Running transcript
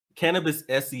Cannabis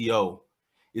SEO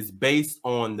is based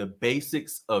on the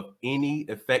basics of any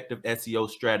effective SEO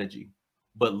strategy,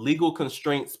 but legal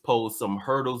constraints pose some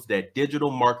hurdles that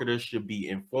digital marketers should be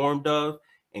informed of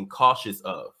and cautious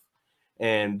of.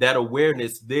 And that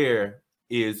awareness there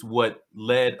is what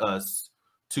led us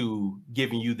to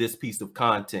giving you this piece of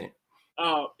content.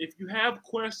 If you have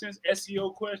questions,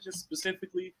 SEO questions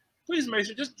specifically, please make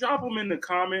sure, just drop them in the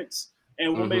comments,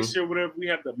 and we'll make sure whenever we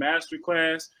have the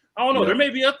masterclass. I don't know, there may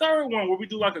be a third one where we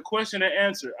do like a question and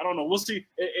answer. I don't know. We'll see.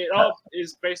 It all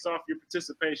is based off your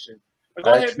participation.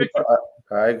 Go ahead, Victor.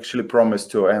 I actually promise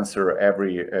to answer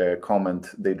every comment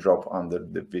they drop under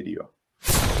the video.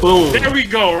 Boom. There we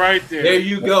go, right there. There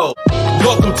you go.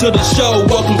 Welcome to the show.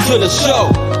 Welcome to the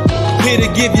show. Here to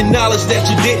give you knowledge that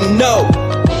you didn't know.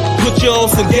 Put you on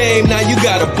some game, now you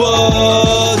got a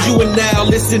buzz. You are now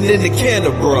listening to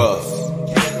Cannabis.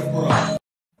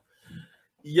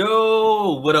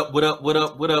 Yo, what up, what up, what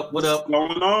up, what up, what up? What's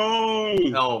going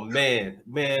on? Oh man,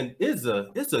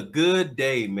 it's a good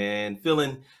day, man.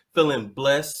 Feeling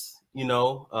blessed, you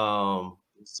know.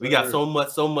 We got so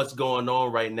much going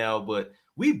on right now, but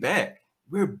we're back.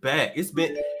 It's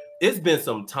been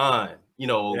some time, you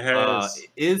know.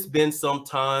 It's been some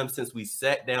time since we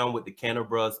sat down with the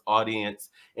Cannabis audience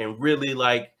and really,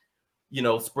 like, you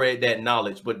know, spread that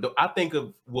knowledge. But I think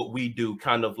of what we do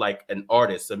kind of like an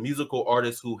artist, a musical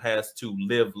artist who has to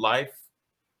live life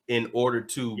in order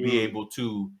to be able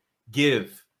to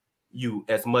give you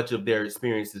as much of their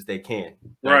experience as they can,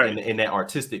 right, in that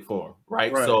artistic form,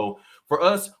 right? So for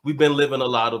us, we've been living a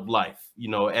lot of life, you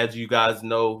know. As you guys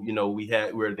know, you know,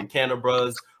 we're the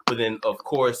Cannabis, but then of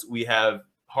course we have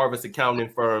Harvest Accounting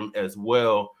Firm as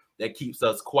well that keeps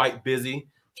us quite busy,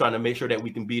 trying to make sure that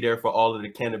we can be there for all of the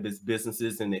cannabis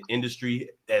businesses in the industry,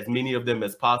 as many of them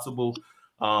as possible.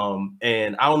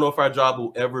 And I don't know if our job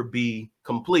will ever be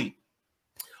complete,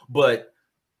 but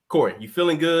Corey, you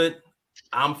feeling good?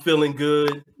 I'm feeling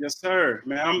good. Yes, sir,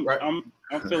 man.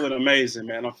 I'm feeling amazing,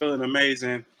 man. I'm feeling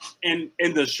amazing. And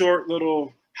in the short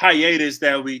little hiatus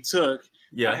that we took,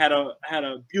 I had a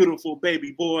beautiful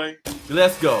baby boy.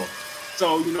 Let's go.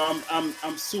 So, you know,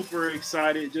 I'm super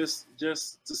excited just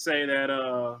to say that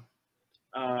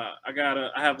I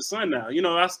have a son now. You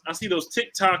know, I see those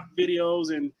TikTok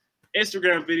videos and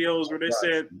Instagram videos where they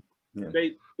said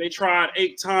they tried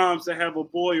 8 times to have a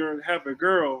boy or have a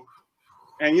girl.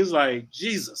 And he's like,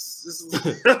 Jesus, this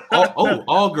is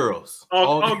all girls.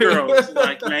 All girls.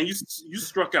 Like, man, you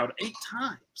struck out 8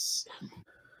 times.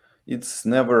 It's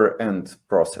never end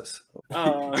process.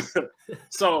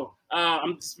 So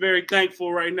I'm just very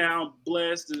thankful right now.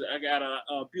 Blessed. I got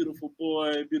a beautiful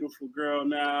boy, beautiful girl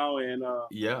now, and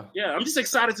I'm just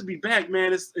excited to be back,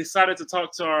 man. It's excited to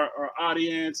talk to our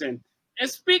audience and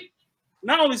speak,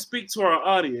 not only speak to our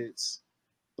audience,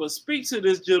 but speak to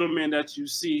this gentleman that you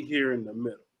see here in the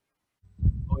middle.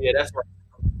 Oh yeah, that's right.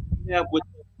 Yeah, with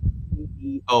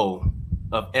the CEO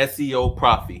of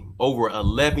SeoProfy, over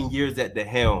 11 years at the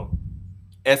helm.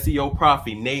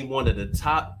 SeoProfy named one of the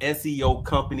top SEO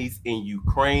companies in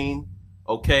Ukraine.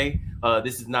 Okay,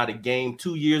 this is not a game.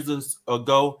 2 years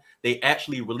ago, they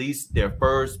actually released their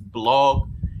first blog,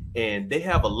 and they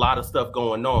have a lot of stuff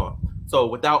going on. So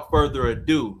without further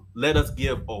ado, let us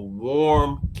give a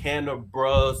warm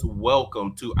Cannabis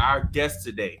welcome to our guest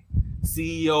today,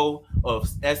 CEO of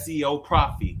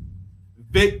SeoProfy,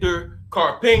 Victor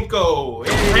Karpenko.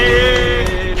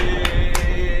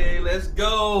 Hey, let's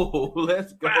go.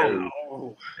 Let's go.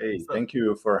 Wow. Hey, thank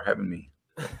you for having me.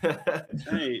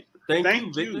 Hey,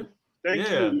 thank you, Victor. Thank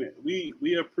you, man.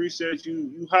 We appreciate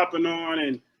you hopping on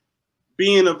and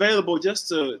being available just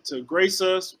to grace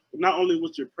us, not only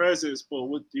with your presence, but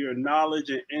with your knowledge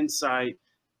and insight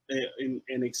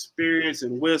and experience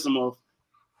and wisdom of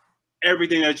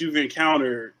everything that you've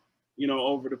encountered, you know,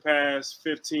 over the past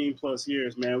 15 plus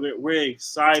years, man. We're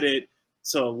excited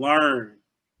to learn,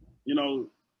 you know,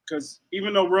 because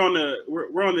even though we're on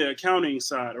the accounting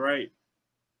side, right?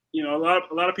 You know,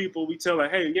 a lot of people, we tell like,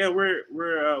 hey, yeah,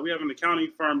 we have an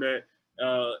accounting firm that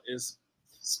is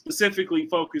specifically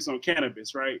focused on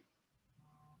cannabis, right?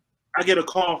 I get a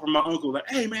call from my uncle like,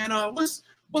 hey man, what's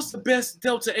the best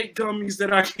Delta 8 gummies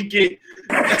that I can get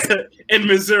in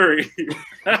Missouri?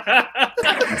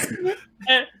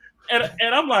 and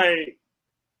I'm like,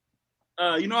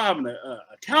 you know, I have an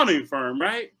accounting firm,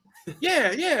 right?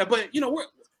 Yeah, but you know,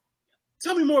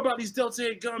 tell me more about these Delta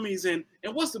 8 gummies and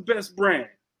what's the best brand?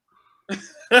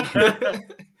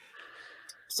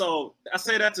 So I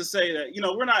say that to say that, you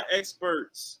know, we're not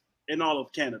experts in all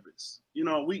of cannabis. You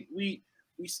know, we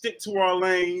stick to our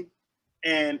lane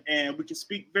and we can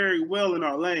speak very well in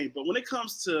our lane. But when it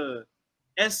comes to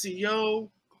SEO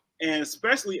and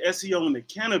especially SEO in the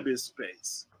cannabis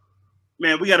space,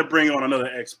 man, we got to bring on another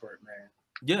expert, man.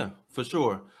 Yeah, for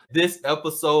sure. This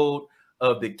episode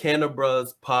of the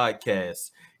Cannabis podcast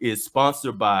is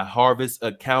sponsored by Harvest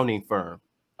Accounting Firm.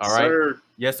 All right. Sir.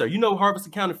 Yes, sir. You know who Harvest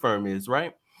Accounting Firm is,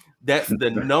 right? That's the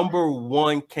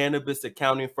 #1 cannabis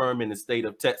accounting firm in the state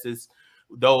of Texas,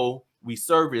 though we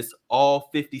service all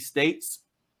 50 states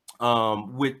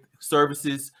with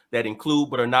services that include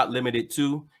but are not limited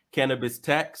to cannabis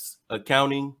tax,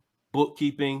 accounting,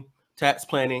 bookkeeping, tax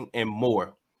planning, and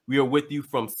more. We are with you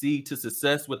from seed to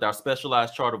success with our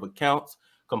specialized chart of accounts,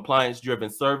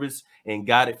 compliance-driven service, and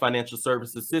guided financial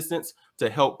service assistance to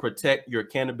help protect your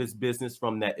cannabis business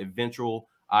from that eventual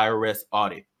IRS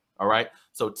audit. All right.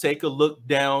 So take a look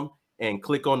down and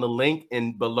click on the link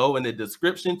below in the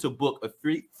description to book a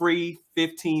free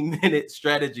 15-minute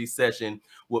strategy session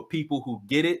with people who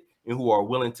get it and who are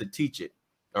willing to teach it.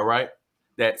 All right.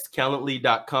 That's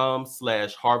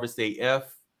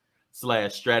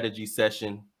calendly.com/harvestaf/strategy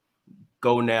session.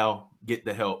 Go now, get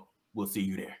the help. We'll see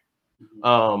you there.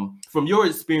 From your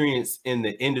experience in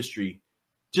the industry,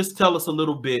 just tell us a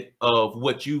little bit of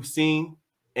what you've seen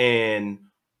and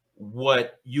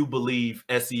what you believe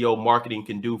SEO marketing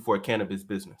can do for a cannabis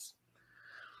business.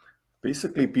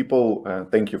 Basically, people,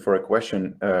 thank you for a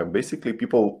question. Basically,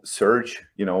 people search,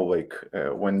 like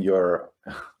when your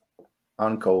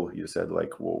uncle, you said,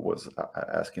 like, was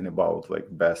asking about like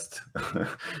best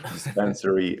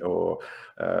dispensary or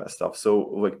stuff. So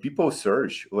like people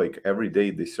search like every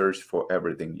day, they search for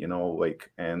everything,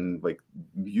 like, and like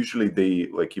usually they,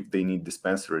 like, if they need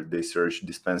dispensary, they search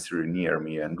dispensary near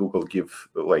me, and Google give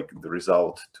like the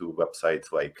result to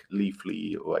websites like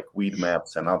Leafly, like Weed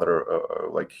Maps, and other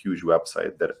like huge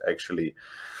website that actually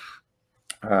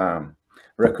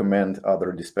recommend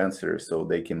other dispensaries so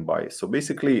they can buy. So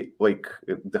basically, like,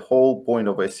 the whole point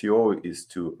of SEO is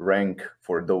to rank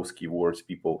for those keywords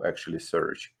people actually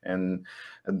search. And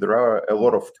there are a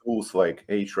lot of tools like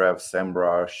Ahrefs,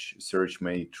 SEMrush, Search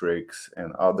Matrix,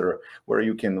 and other, where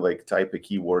you can like type a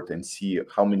keyword and see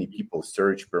how many people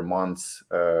search per month,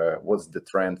 what's the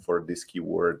trend for this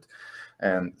keyword,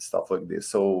 and stuff like this.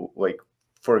 So like,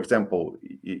 for example,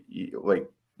 like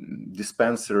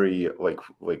dispensary, like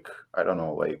I don't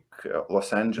know, like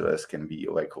Los Angeles can be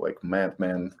like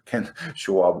Madman can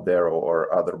show up there,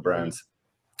 or other brands.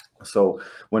 So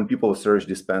when people search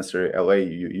dispensary LA,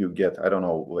 you get, I don't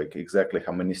know, like exactly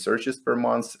how many searches per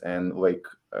month, and like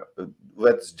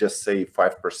let's just say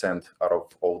 5% out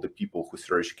of all the people who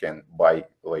search can buy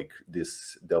like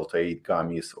this Delta 8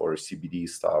 gummies or CBD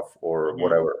stuff or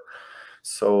whatever.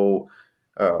 So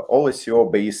all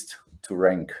SEO based to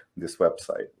rank this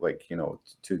website, like, to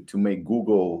make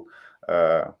Google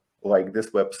like this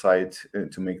website,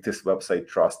 to make this website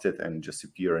trusted and just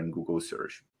appear in Google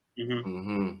search.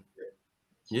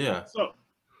 Yeah. So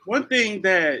one thing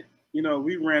that,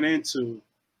 we ran into,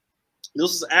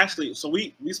 this is actually, so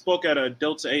we spoke at a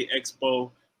Delta 8 expo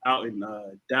out in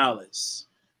Dallas.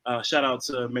 Shout out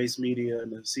to Mace Media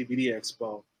and the CBD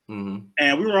Expo.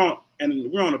 And we were on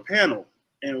a panel.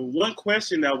 And one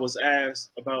question that was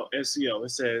asked about SEO,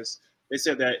 they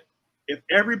said that if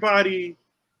everybody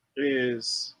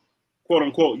is quote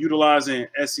unquote utilizing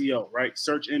SEO, right,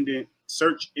 search engine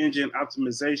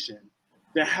optimization,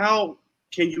 then how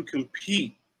can you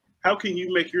compete? How can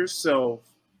you make yourself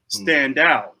stand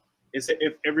out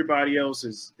if everybody else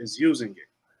is using it?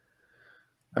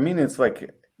 I mean, it's like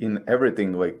in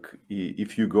everything, like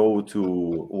if you go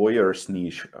to lawyer's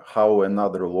niche, how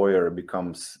another lawyer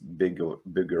becomes bigger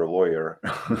lawyer.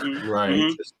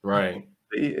 Right. Right.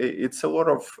 It's a lot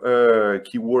of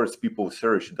keywords people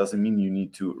search. Doesn't mean you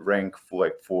need to rank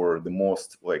for the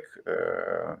most like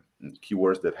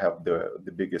keywords that have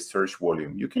the biggest search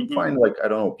volume. You can find, like, I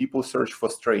don't know, people search for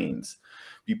strains,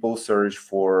 people search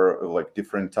for like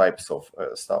different types of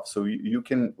stuff. So you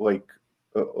can like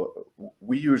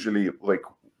we usually like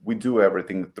we do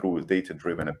everything through a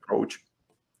data-driven approach.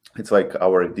 It's like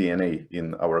our DNA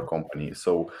in our company.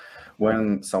 So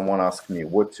when someone asks me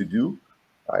what to do,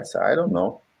 I say, I don't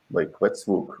know. Like, let's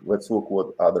look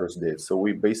what others did. So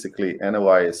we basically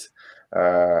analyze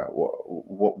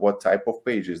what type of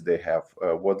pages they have,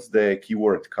 what's the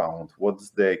keyword count, what's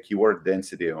the keyword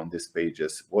density on these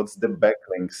pages, what's the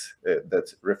backlinks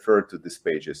that refer to these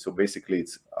pages. So basically,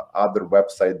 it's other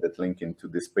website that link into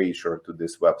this page or to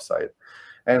this website,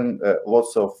 and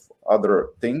lots of other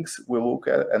things we look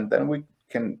at, and then we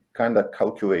can kind of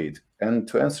calculate. And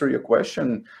to answer your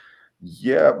question,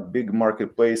 yeah, big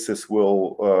marketplaces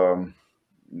will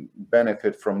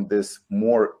benefit from this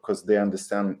more because they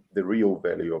understand the real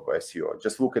value of SEO.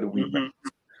 Just look at Weed Maps.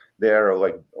 they're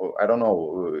like, I don't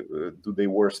know, do they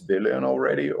worth billion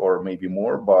already or maybe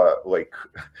more? But like,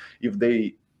 if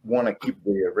they want to keep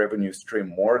the revenue stream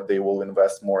more, they will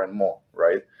invest more and more,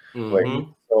 right? Like,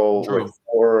 so True. like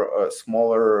for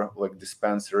smaller like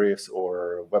dispensaries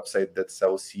or website that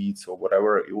sell seeds or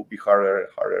whatever, it will be harder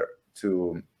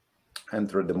to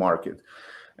enter the market.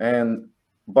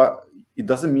 But it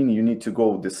doesn't mean you need to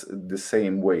go the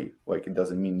same way. Like, it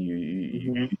doesn't mean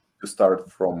you need to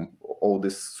start from all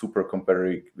this super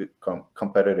competitive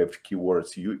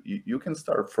keywords. You can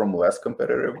start from less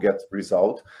competitive, get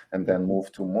result, and then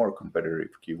move to more competitive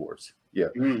keywords. Yeah.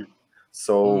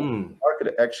 So the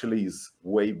market actually is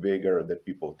way bigger than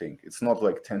people think. It's not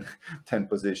like 10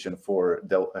 position for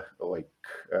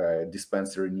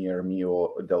dispensary near me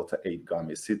or Delta 8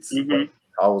 gummies. It's like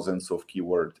thousands of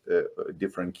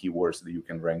different keywords that you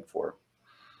can rank for.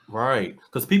 Right,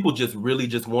 because people really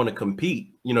just want to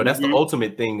compete. You know, that's the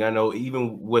ultimate thing. I know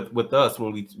even with us,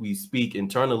 when we speak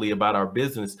internally about our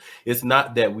business, it's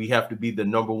not that we have to be the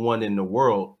 #1 in the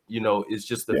world. You know, it's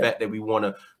just the fact that we want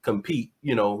to compete.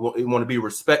 You know, we want to be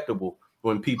respectable.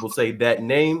 When people say that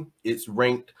name, it's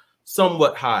ranked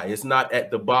somewhat high. It's not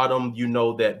at the bottom. You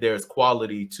know that there's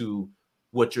quality to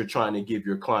what you're trying to give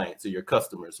your clients or your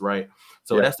customers, right?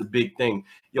 So that's a big thing.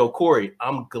 Yo, Corey,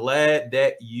 I'm glad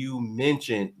that you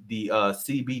mentioned the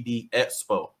CBD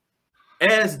Expo.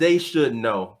 As they should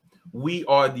know, we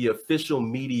are the official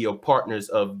media partners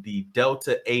of the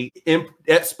Delta 8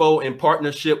 Expo in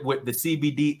partnership with the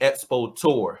CBD Expo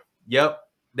Tour. Yep,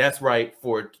 that's right.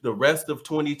 For the rest of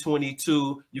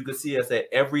 2022, you can see us at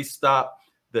every stop.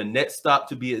 The next stop,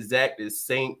 to be exact, is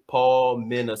St. Paul,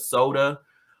 Minnesota.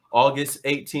 August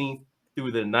 18th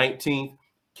through the 19th,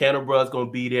 Cannabis going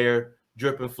to be there,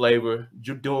 dripping flavor,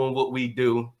 doing what we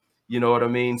do. You know what I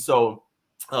mean? So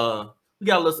we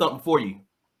got a little something for you.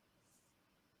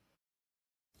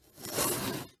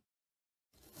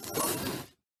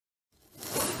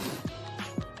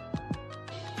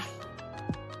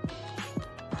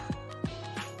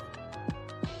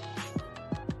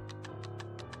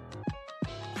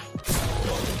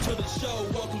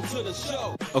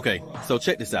 Okay, so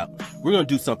check this out. We're going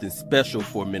to do something special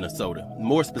for Minnesota,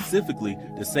 more specifically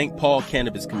the St. Paul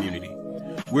cannabis community.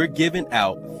 We're giving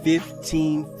out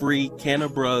 15 free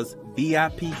Cannabis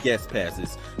VIP guest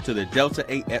passes to the Delta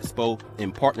 8 Expo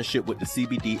in partnership with the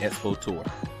CBD Expo Tour.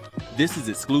 This is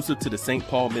exclusive to the St.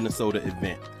 Paul, Minnesota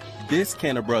event. This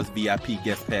Cannabis VIP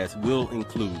guest pass will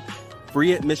include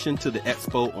free admission to the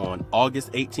expo on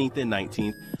August 18th and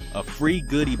 19th, a free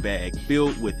goodie bag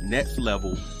filled with next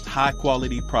level, high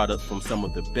quality products from some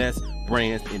of the best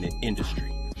brands in the industry,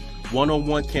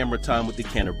 one-on-one camera time with the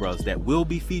Cannabis that will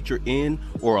be featured in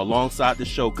or alongside the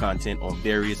show content on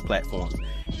various platforms,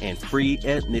 and free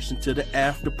admission to the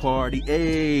after party.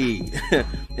 Hey!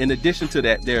 In addition to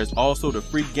that, there's also the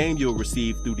free game you'll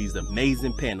receive through these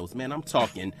amazing panels. Man, I'm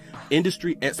talking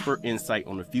industry expert insight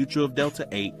on the future of Delta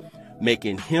 8,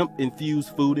 making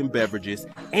hemp-infused food and beverages,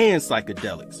 and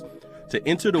psychedelics. To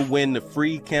enter to win the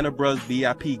free Cannabis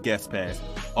VIP guest pass,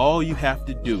 all you have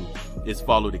to do is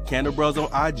follow the Cannabis on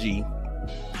IG,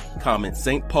 comment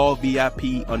St. Paul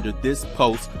VIP under this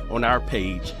post on our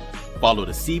page, follow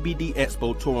the CBD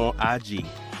Expo Tour on IG,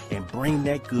 and bring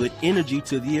that good energy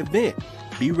to the event.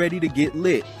 Be ready to get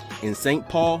lit. In St.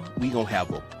 Paul, we gonna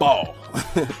have a ball.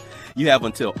 You have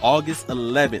until August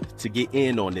 11th to get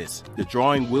in on this. The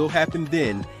drawing will happen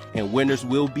then, and winners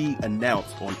will be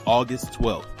announced on August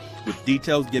 12th, with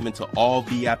details given to all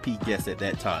VIP guests at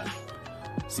that time.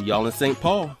 See y'all in St.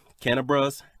 Paul.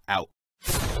 Cannabis out.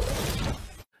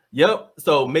 Yep.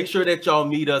 So make sure that y'all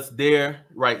meet us there,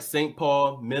 right? St.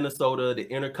 Paul, Minnesota, the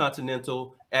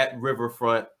Intercontinental at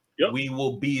Riverfront. Yep. We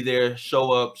will be there.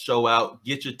 Show up, show out,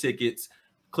 get your tickets.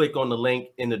 Click on the link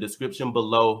in the description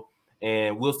below,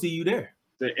 and we'll see you there.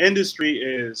 The industry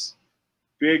is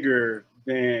bigger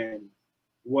than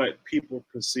what people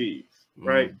perceive,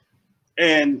 right?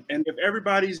 And if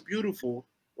everybody's beautiful,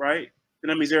 right, then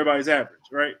that means everybody's average,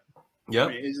 right? Yeah. I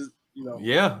mean, it's just, you know.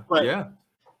 Yeah. But, yeah.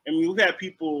 I mean, we've had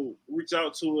people reach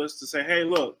out to us to say, hey,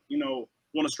 look, you know,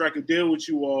 want to strike a deal with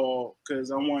you all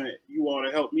because I want you all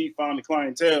to help me find the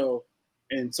clientele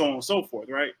and so on and so forth,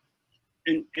 right?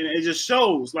 And it just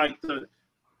shows like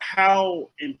how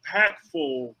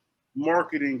impactful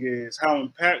marketing is, how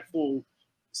impactful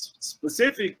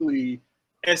specifically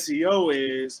SEO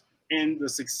is in the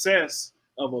success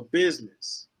of a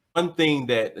business. One thing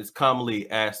that is commonly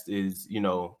asked is, you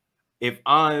know, if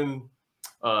I'm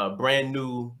a brand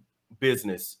new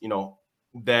business, you know,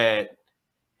 that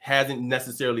hasn't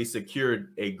necessarily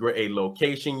secured a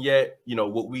location yet, you know,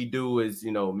 what we do is,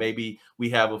 you know, maybe we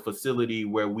have a facility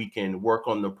where we can work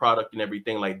on the product and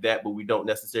everything like that, but we don't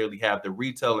necessarily have the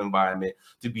retail environment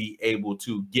to be able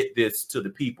to get this to the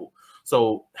people.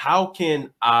 So how can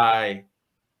I,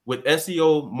 with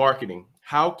SEO marketing,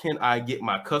 how can I get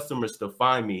my customers to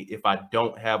find me if I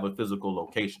don't have a physical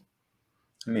location?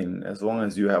 I mean, as long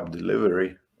as you have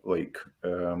delivery, like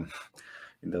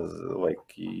it does, like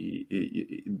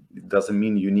it doesn't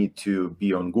mean you need to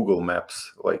be on Google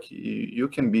Maps. Like you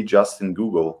can be just in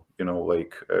Google, you know,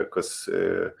 like because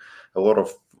a lot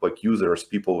of like users,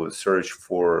 people search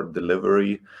for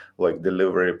delivery, like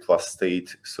delivery plus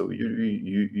state. So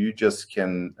you just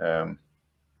can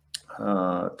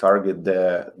target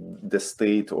the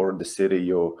state or the city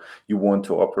you want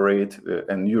to operate,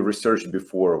 and you research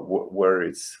before where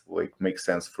it's like makes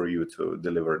sense for you to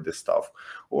deliver this stuff.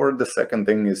 Or the second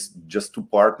thing is just to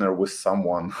partner with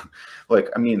someone. Like,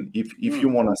 I mean, if you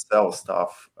want to sell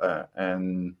stuff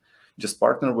and just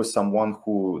partner with someone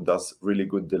who does really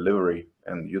good delivery,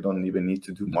 and you don't even need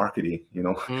to do marketing, you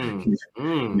know.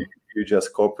 You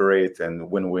just cooperate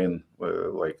and win-win,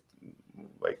 like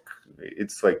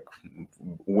it's like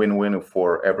win-win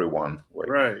for everyone. Like,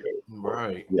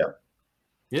 right.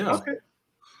 Yeah. Okay.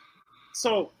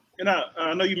 So, and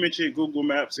I know you mentioned Google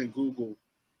Maps and Google.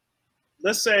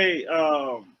 Let's say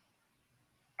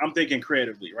I'm thinking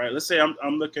creatively, right? Let's say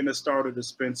I'm looking to start a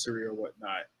dispensary or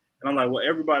whatnot, and I'm like, well,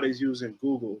 everybody's using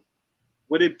Google.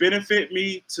 Would it benefit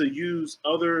me to use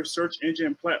other search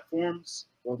engine platforms,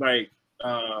 or like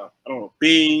I don't know,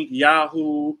 Bing,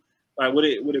 Yahoo? Like, would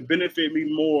it benefit me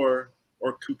more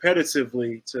or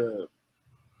competitively to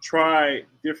try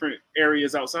different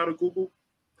areas outside of Google?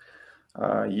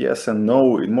 Yes and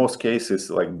no. In most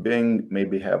cases, like Bing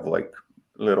maybe have like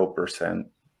little percent,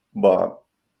 but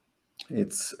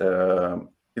it's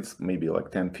maybe like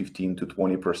 10, 15 to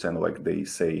 20%, like they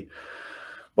say.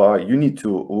 But you need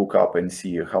to look up and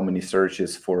see how many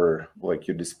searches for like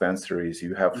your dispensaries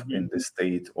you have in the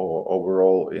state or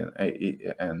overall,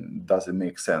 and does it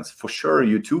make sense? For sure,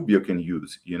 YouTube you can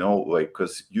use, you know, like,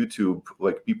 because YouTube,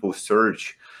 like, people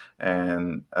search,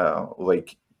 and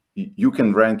like you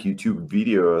can rank YouTube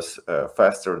videos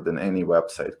faster than any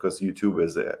website, because YouTube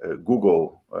is a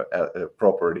Google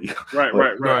property.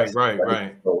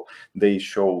 Right. So they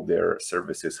show their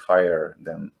services higher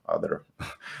than other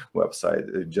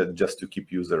website, just to keep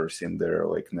users in their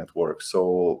like network.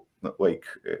 So like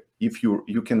if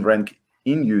you can rank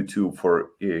in YouTube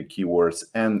for keywords,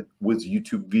 and with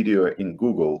YouTube video in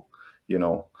Google, you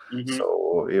know,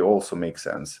 so it also makes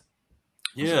sense.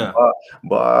 Yeah.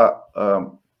 But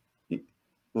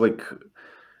like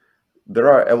there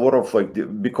are a lot of like,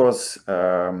 because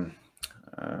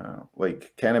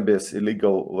like cannabis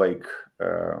illegal, like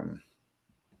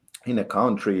in a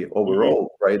country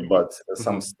overall, right? But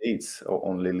some states are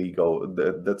only legal.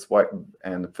 That's why,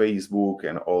 and Facebook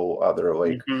and all other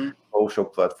like social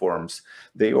platforms,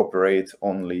 they operate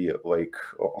only like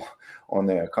on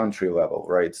a country level,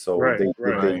 right? So they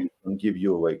don't give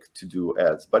you like to do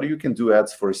ads, but you can do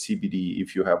ads for CBD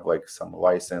if you have like some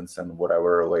license and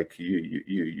whatever, like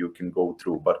you can go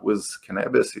through. But with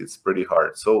cannabis, it's pretty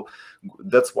hard. So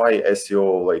that's why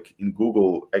SEO like in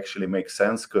Google actually makes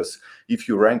sense, because if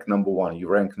you rank number one, you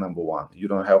rank number one. You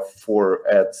don't have 4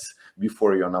 ads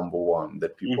before you're number one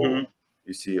that people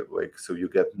you see, like, so you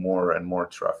get more and more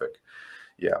traffic.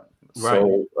 Yeah.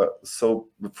 So so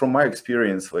from my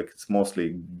experience, like, it's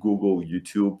mostly Google,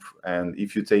 YouTube, and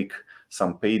if you take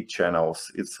some paid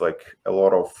channels, it's like a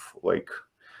lot of like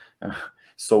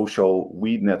social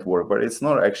weed network, but it's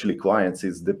not actually clients,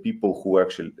 it's the people who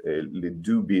actually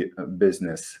do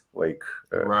business, like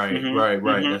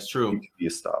that's true.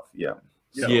 Stuff.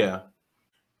 Yeah.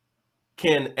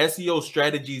 Can SEO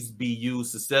strategies be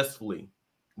used successfully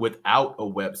without a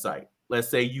website? Let's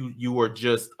say you are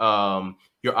just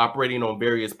you're operating on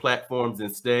various platforms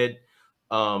instead.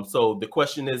 So the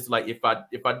question is, like, if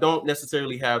I don't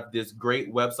necessarily have this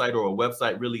great website or a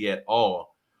website really at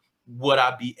all, would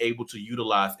I be able to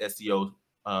utilize SEO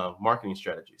marketing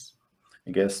strategies?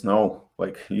 I guess no.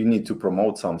 Like, you need to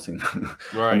promote something.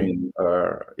 Right. I mean,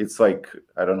 it's like,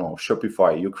 I don't know,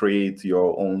 Shopify. You create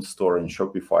your own store in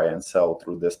Shopify and sell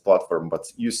through this platform,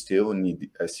 but you still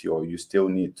need SEO. You still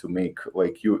need to make,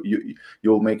 like,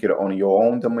 you'll make it on your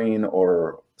own domain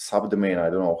or subdomain. I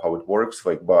don't know how it works,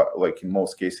 like, but like in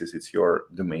most cases it's your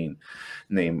domain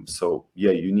name. So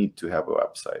yeah, you need to have a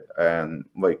website, and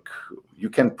like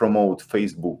you can promote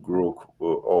Facebook group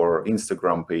or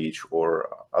Instagram page or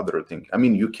other thing. I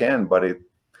mean, you can, but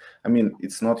I mean,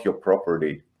 it's not your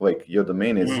property. Like your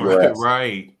domain is your Right, asset.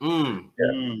 right.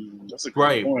 That's a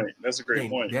great point. That's a great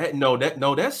point.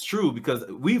 That's true, because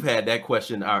we've had that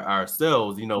question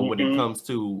ourselves, you know, when it comes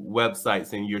to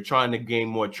websites and you're trying to gain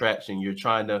more traction, you're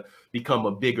trying to become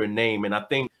a bigger name. And I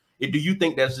think, do you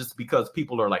think that's just because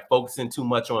people are like focusing too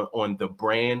much on the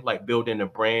brand, like building a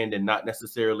brand, and not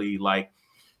necessarily like,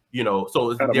 you know,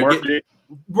 so how to market it?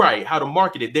 Right, how to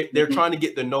market it. They're trying to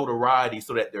get the notoriety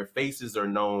so that their faces are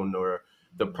known or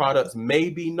the products may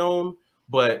be known,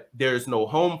 but there's no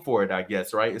home for it, I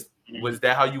guess, right? Was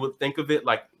that how you would think of it,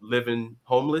 like living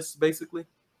homeless, basically?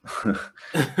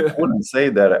 I wouldn't say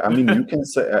that. I mean,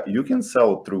 you can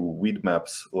sell through weed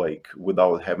maps like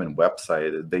without having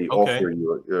website. They offer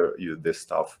you this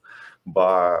stuff,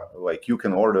 but like you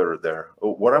can order there.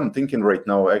 What I'm thinking right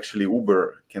now, actually,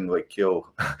 Uber can like kill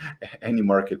any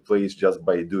marketplace just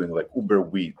by doing like Uber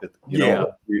weed. You know,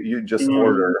 like, you just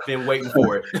order. Been waiting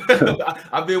for it.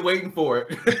 I've been waiting for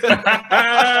it.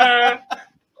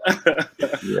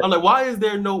 I'm like, why is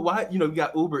there no, why, you know, you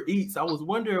got Uber Eats. I was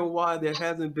wondering why there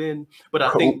hasn't been, but I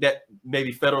think that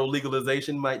maybe federal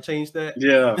legalization might change that.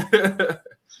 Yeah.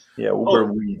 Yeah,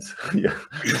 Uber weeds. Yeah.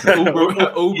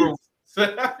 Uber.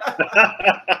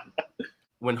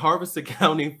 When Harvest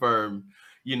Accounting Firm,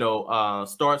 you know,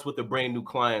 starts with a brand new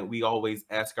client, we always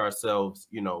ask ourselves,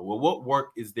 you know, well, what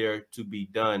work is there to be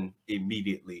done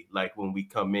immediately? Like when we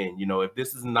come in, you know, if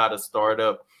this is not a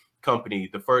startup company,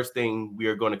 the first thing we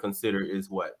are going to consider is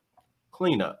what?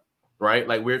 Cleanup, right?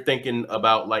 Like we're thinking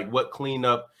about like what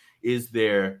cleanup is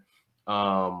there,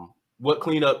 so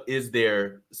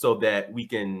that we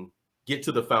can get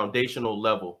to the foundational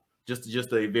level,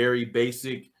 just a very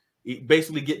basic,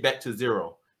 basically get back to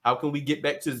zero. How can we get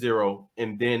back to zero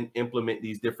and then implement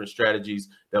these different strategies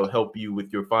that will help you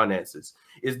with your finances?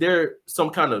 Is there some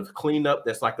kind of cleanup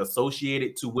that's like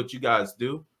associated to what you guys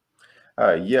do?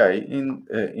 Yeah,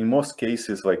 in most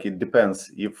cases, like it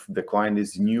depends if the client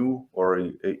is new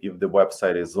or if the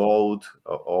website is old,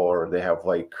 or they have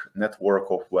like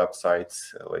network of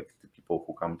websites, like the people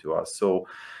who come to us. So,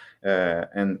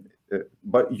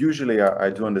 but usually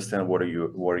I do understand what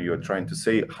you're trying to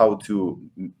say, how to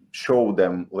show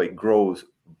them like growth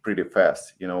pretty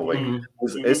fast. You know, like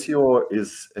with SEO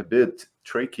is a bit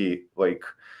tricky. Like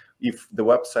if the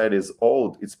website is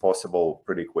old, it's possible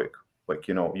pretty quick. Like,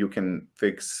 you know, you can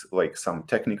fix like some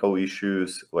technical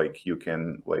issues, like you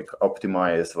can like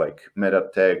optimize like meta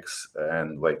tags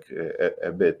and like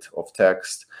a bit of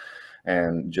text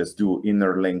and just do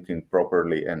inner linking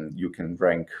properly, and you can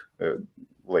rank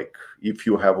like if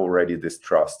you have already this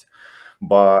trust.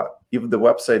 But if the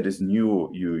website is new,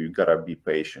 you gotta be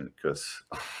patient, because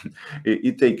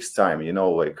it takes time, you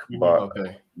know, like, but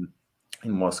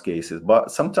in most cases.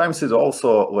 But sometimes it's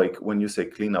also like when you say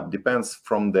cleanup, depends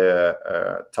from the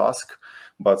task.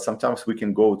 But sometimes we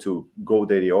can go to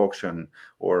GoDaddy auction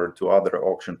or to other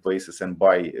auction places and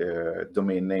buy a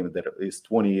domain name that is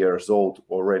 20 years old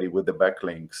already with the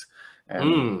backlinks.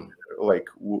 And like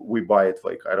we buy it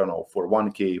like, I don't know, for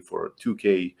 1K, for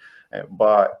 2K,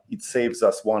 but it saves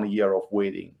us 1 year of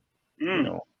waiting, you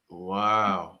know.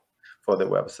 Wow. For the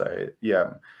website.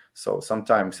 Yeah. So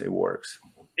sometimes it works.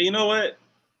 You know what?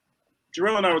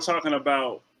 Jerome and I were talking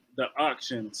about the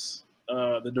auctions,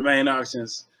 the domain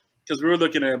auctions, because we were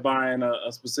looking at buying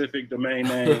a specific domain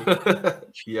name.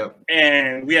 Yep.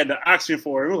 And we had the auction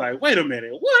for it. We were like, wait a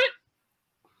minute, what?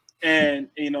 And,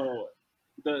 you know,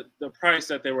 the price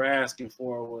that they were asking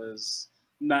for was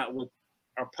not what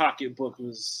our pocketbook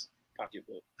was.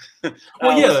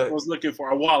 Was looking for.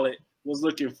 Our wallet was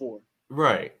looking for.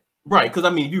 Right. Right, because I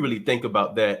mean, if you really think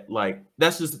about that, like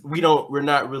that's just we're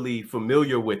not really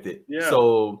familiar with it. Yeah.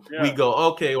 So we go,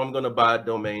 okay, well, I'm gonna buy a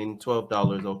domain,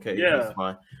 $12. Okay, that's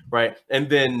fine, right? And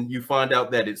then you find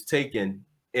out that it's taken,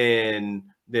 and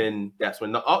then that's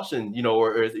when the auction, you know,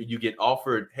 or you get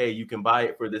offered, hey, you can buy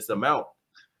it for this amount.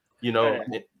 You know,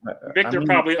 Victor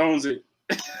probably owns it.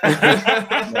 No,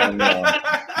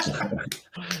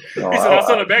 he said, "I'll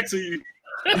send it back to you."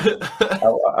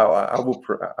 I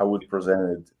would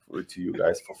present it to you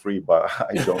guys for free, but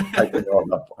I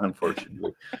cannot,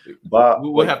 unfortunately. But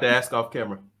we'll have to ask off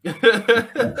camera. Yeah.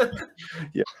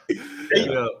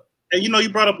 And you know, you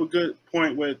brought up a good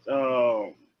point with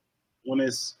when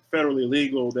it's federally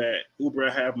legal that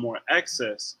Uber have more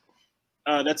access.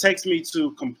 That takes me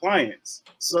to compliance.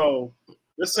 So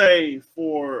let's say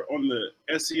on the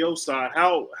SEO side,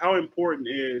 how important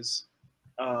is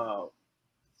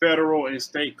federal and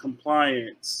state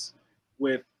compliance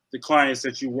with the clients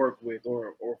that you work with,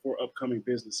 or for upcoming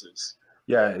businesses?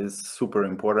 Yeah, it's super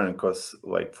important, because,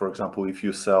 like, for example, if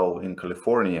you sell in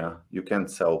California, you can't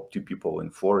sell to people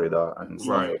in Florida and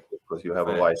stuff like that. because you have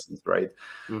a license, right?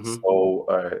 So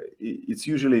it's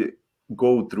usually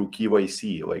go through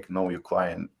KYC, like know your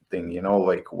client thing, you know,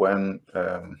 like when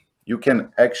you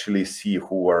can actually see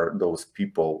who are those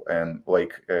people, and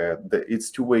like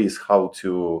it's two ways how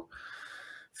to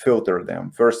filter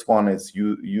them. First one is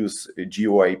you use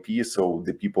GeoIP, so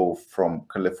the people from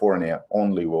California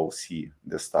only will see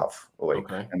the stuff, like,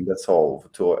 and that's all.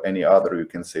 To any other, you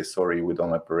can say, sorry, we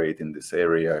don't operate in this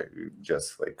area. You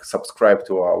just like subscribe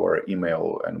to our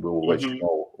email, and we will let you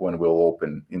know when we'll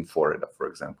open in Florida, for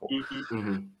example.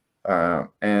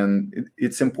 And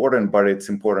it's important, but it's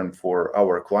important for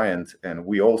our client, and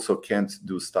we also can't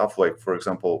do stuff like, for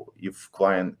example, if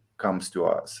client comes to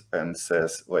us and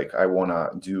says like, I want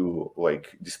to do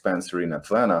like dispensary in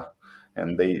Atlanta,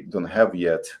 and they don't have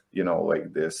yet, you know,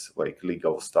 like this like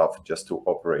legal stuff just to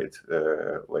operate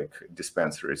like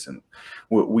dispensaries, and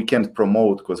we can't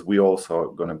promote because we also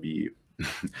are going to be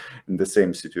in the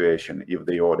same situation if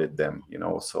they audit them, you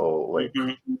know. So like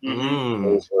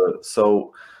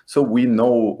so we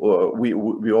know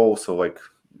we also like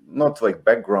not like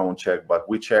background check, but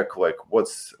we check like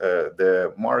what's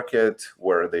the market,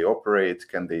 where they operate,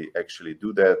 can they actually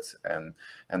do that, and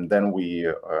then we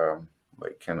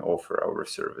like can offer our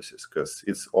services, because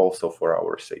it's also for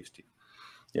our safety.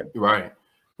 Yeah,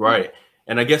 right.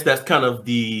 And I guess that's kind of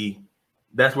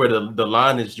that's where the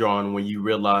line is drawn, when you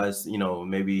realize, you know,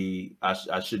 maybe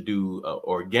I should do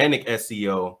organic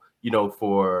SEO, you know,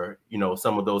 for, you know,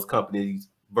 some of those companies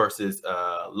versus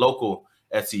local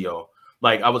SEO.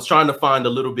 Like I was trying to find a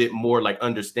little bit more like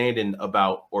understanding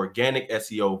about organic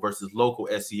SEO versus local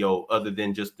SEO, other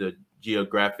than just the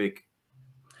geographic,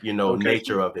 you know,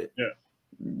 nature of it. Yeah.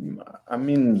 I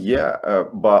mean, yeah,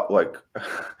 but like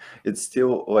it's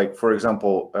still like, for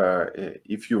example,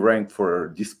 if you rank for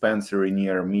dispensary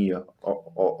near me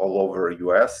all over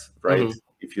US, right?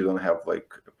 If you don't have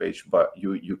like a page, but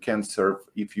you can serve,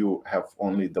 if you have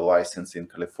only the license in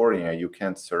California, you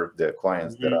can't serve the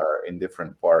clients that are in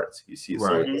different parts, you see.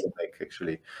 So it doesn't make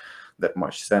actually that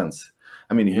much sense.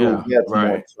 I mean, you'll get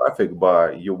more traffic,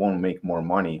 but you won't make more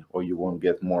money, or you won't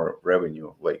get more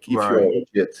revenue. Like if you're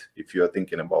legit, if you're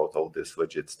thinking about all this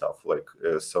legit stuff, like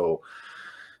so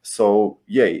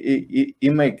yeah,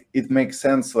 it makes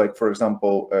sense. Like for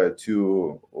example,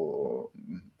 to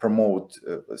promote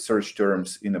search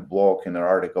terms in a blog, in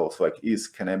articles, like, is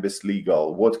cannabis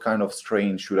legal? What kind of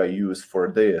strain should I use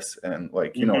for this? And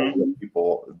like, you know,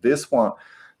 people, this one,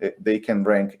 they can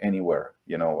rank anywhere,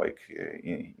 you know, like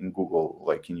in Google,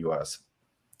 like in US.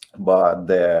 But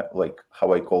the, like,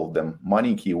 how I call them,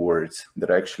 money keywords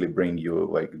that actually bring you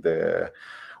like the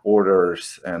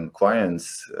orders and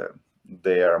clients,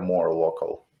 they are more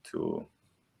local to.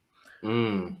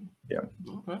 Yeah.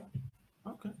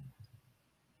 Okay.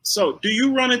 So do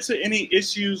you run into any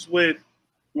issues with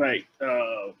like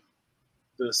the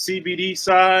CBD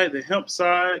side, the hemp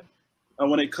side,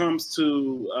 when it comes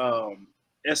to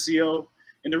SEO?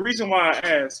 And the reason why I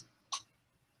ask,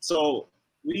 so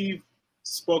we've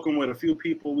spoken with a few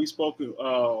people. We spoke with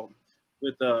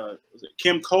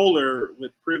Kim Kohler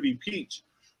with Privy Peach,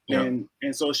 and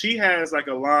so she has like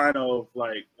a line of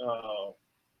like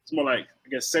it's more like, I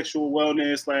guess, sexual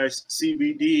wellness /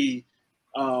 CBD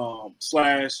 /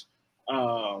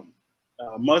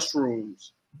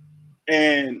 mushrooms,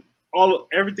 and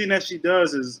everything that she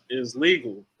does is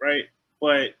legal, right?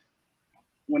 But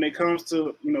when it comes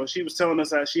to, you know, she was telling us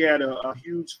that she had a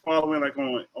huge following like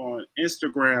on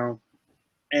Instagram,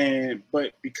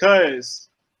 but because,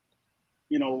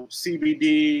 you know,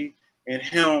 CBD and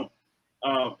hemp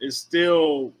is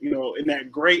still, you know, in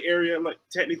that gray area, like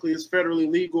technically it's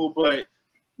federally legal, but,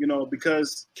 you know,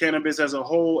 because cannabis as a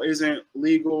whole isn't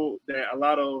legal, that a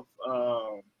lot of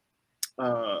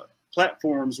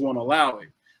platforms won't allow it.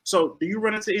 So do you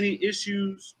run into any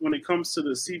issues when it comes to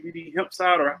the CBD hemp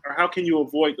side, or how can you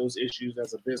avoid those issues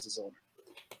as a business owner?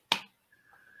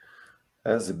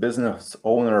 As a business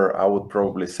owner, I would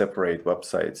probably separate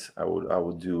websites. I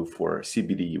would do for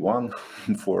CBD one,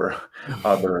 for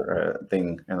other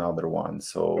thing another one.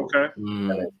 So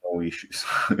no issues.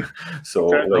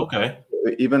 So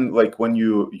even like when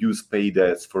you use paid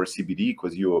ads for CBD,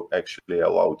 because you're actually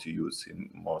allowed to use in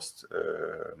most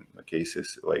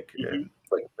cases like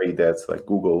paid ads, like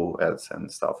Google ads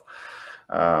and stuff.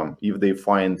 If they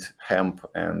find hemp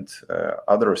and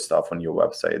other stuff on your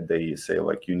website, they say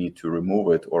like, you need to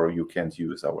remove it, or you can't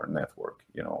use our network,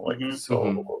 you know, like,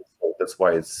 so that's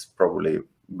why it's probably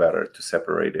better to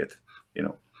separate it, you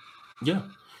know.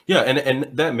 Yeah, and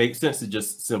that makes sense to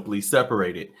just simply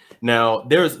separate it. Now,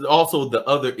 there's also the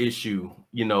other issue,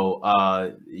 you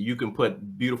know, you can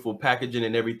put beautiful packaging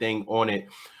and everything on it,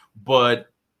 but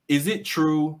is it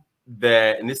true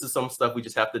that, and this is some stuff we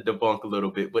just have to debunk a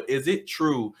little bit, but is it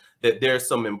true that there's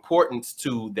some importance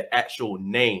to the actual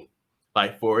name?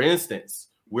 Like, for instance,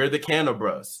 we're the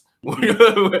Cannabis.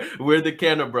 We're the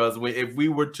Cannabis. If we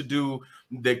were to do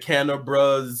the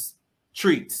Cannabis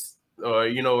treats, or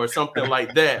or something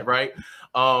like that, right?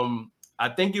 I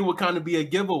think it would kind of be a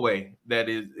giveaway that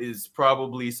is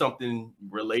probably something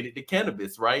related to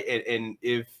cannabis, right? And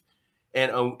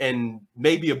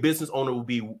maybe a business owner will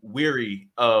be weary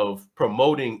of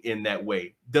promoting in that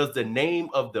way. Does the name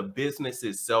of the business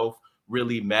itself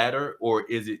really matter, or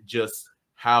is it just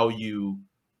how you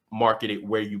market it,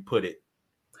 where you put it?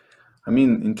 I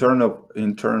mean, in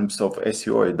terms of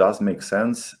SEO, it does make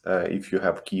sense if you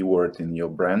have keyword in your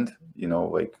brand,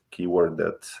 like keyword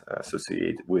that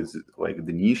associate with like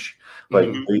the niche, like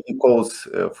it calls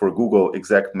for Google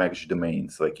exact match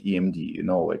domains, like EMD.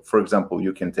 Like for example,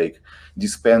 you can take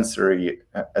dispensary,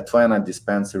 Atlanta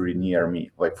dispensary near me,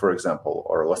 like for example,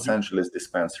 or Los Angeles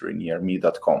dispensary near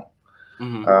me.com.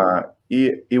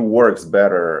 It works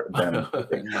better than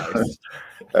nice.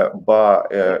 but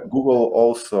Google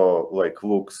also like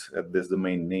looks at these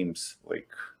domain names like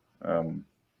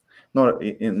not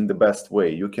in the best way.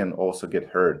 You can also get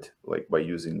hurt like by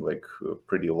using like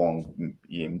pretty long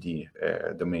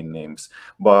EMD domain names,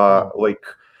 but like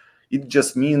it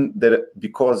just means that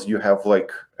because you have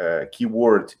like a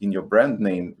keyword in your brand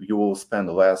name, you will spend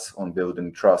less on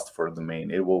building trust for the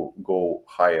domain. It will go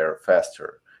higher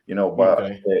faster.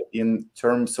 But in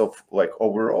terms of like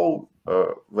overall,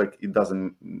 like it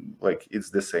doesn't, like it's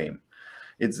the same.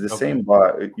 It's the same,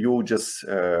 but you'll just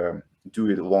do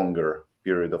it longer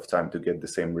period of time to get the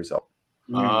same result.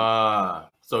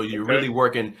 So you're really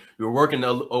working. You're working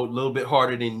a little bit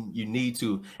harder than you need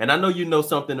to. And I know you know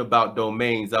something about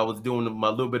domains. I was doing my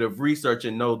little bit of research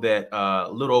and know that a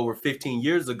little over 15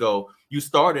 years ago, you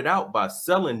started out by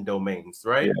selling domains,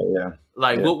 right? Yeah.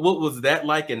 Like, what was that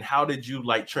like, and how did you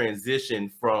like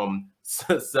transition from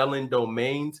selling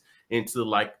domains into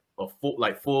like a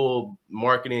full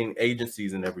marketing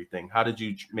agencies and everything? How did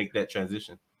you make that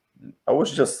transition? I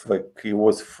was just like, it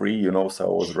was free, so I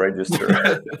was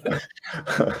registered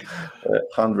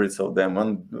hundreds of them,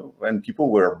 and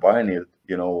people were buying it,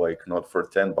 like not for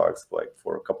 $10, like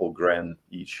for a couple grand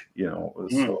each, so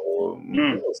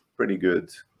it was pretty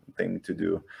good thing to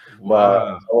do.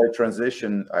 But so I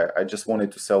transitioned. I just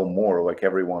wanted to sell more, like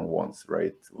everyone wants,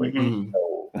 right? Like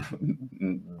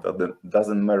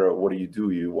doesn't matter what you do,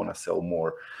 you want to sell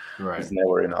more. Right. It's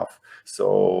never enough.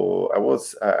 So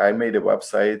I made a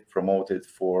website, promoted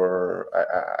for,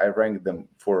 I ranked them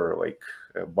for like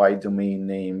buy domain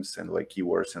names and like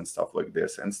keywords and stuff like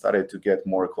this, and started to get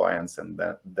more clients. And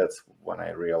that's when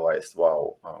I realized,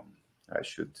 wow, I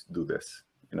should do this.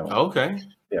 Okay.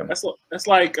 Yeah. That's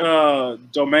like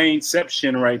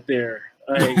domainception right there.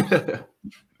 Like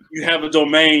you have a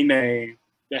domain name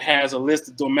that has a list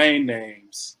of domain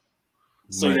names,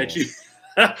 so that you.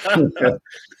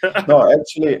 No,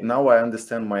 actually, now I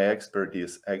understand my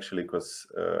expertise. Actually, because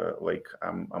like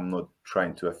I'm not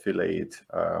trying to affiliate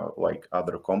like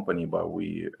other company, but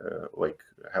we like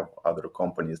have other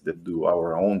companies that do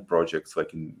our own projects,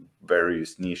 like in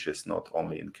various niches, not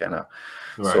only in Canada.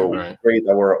 So we create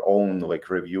our own like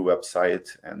review website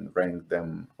and rank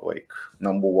them like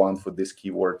 #1 for this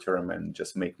keyword term, and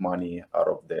just make money out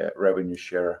of the revenue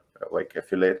share, like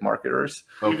affiliate marketers.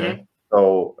 Okay.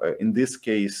 So in this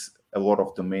case, a lot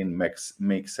of domain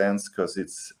makes sense because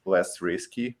it's less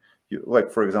risky. Like,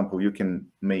 for example, you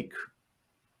can make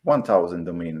 1,000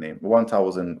 domain name,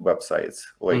 1,000 websites,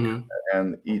 like,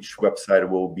 and each website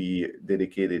will be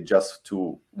dedicated just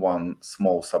to one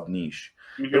small sub niche.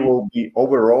 It will be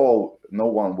overall, no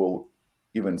one will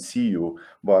even see you,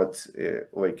 but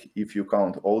like if you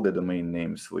count all the domain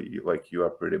names, like you are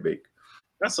pretty big.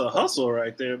 That's a hustle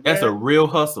right there, man. That's a real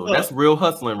hustle. That's real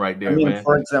hustling right there, man.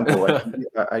 For example,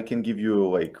 I can give you,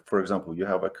 like, for example, you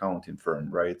have accounting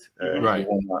firm, right?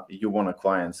 You want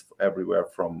clients everywhere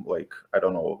from, like, I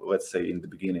don't know, let's say in the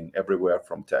beginning, everywhere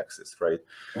from Texas, right?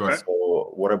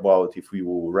 So what about if we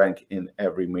will rank in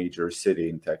every major city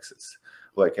in Texas?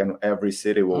 Like, and every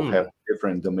city will have a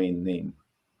different domain name,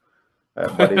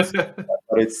 but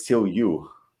it's still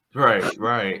you. Right.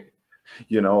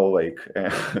 Like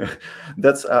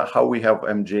that's how we have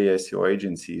MjSeo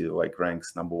agency, like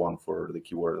ranks #1 for the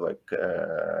keyword, like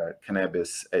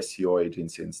Cannabis SEO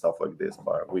agency and stuff like this.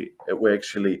 But we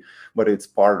actually, but it's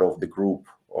part of the group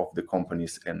of the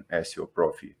companies in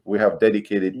SeoProfy. We have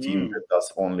dedicated team that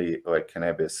does only like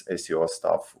Cannabis SEO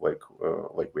stuff, like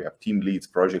we have team leads,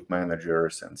 project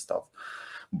managers and stuff.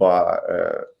 But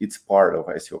it's part of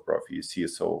SeoProfy, you see.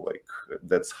 So like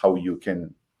that's how you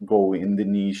can go in the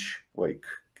niche, like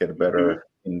get better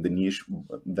in the niche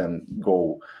than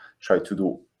go try to do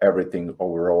everything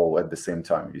overall at the same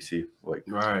time. You see, like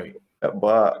right.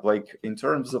 But like in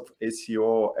terms of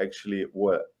SEO, actually,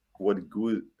 what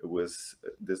good was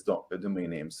this domain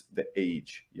names, the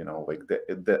age, you know, like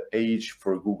the age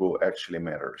for Google actually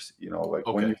matters. You know, like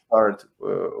when you start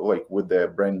like with the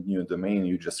brand new domain,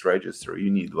 you just register.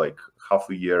 You need like half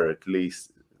a year at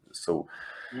least, so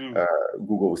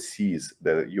Google sees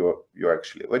that you're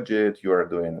actually legit. You are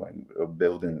doing like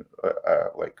building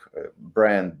like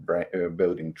brand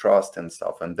building trust and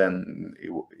stuff, and then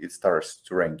it starts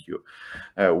to rank you.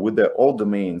 With the old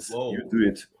domains, you do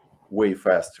it way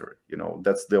faster. You know,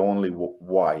 that's the only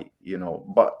why. You know,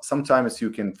 but sometimes you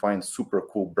can find super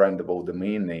cool brandable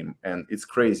domain name, and it's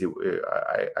crazy.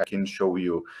 I can show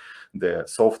you the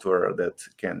software that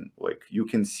can, like, you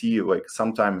can see like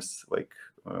sometimes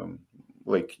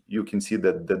like you can see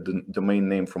that the domain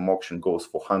name from auction goes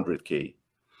for 100K,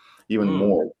 even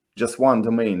more. Just one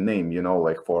domain name, you know,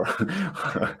 like for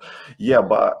yeah.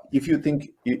 But if you think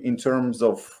in terms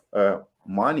of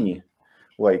money,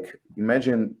 like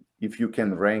imagine if you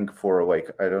can rank for,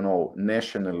 like, I don't know,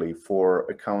 nationally for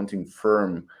accounting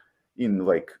firm in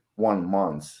like 1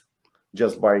 month,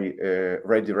 just by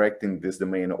redirecting this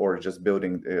domain or just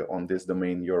building on this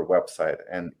domain your website,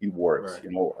 and it works,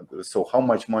 you know. So how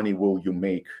much money will you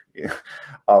make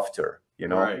after, you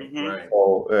know?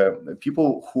 So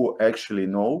people who actually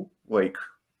know like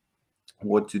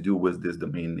what to do with these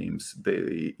domain names,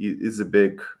 it's a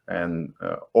big and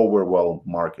overwhelmed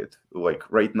market. Like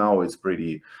right now it's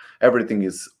pretty, everything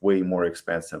is way more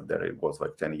expensive than it was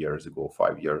like 10 years ago,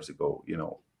 5 years ago, you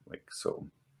know, like. So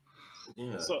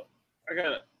yeah. So I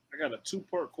got a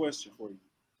 2-part question for you.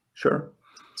 Sure.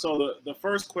 So the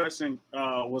first question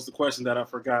was the question that I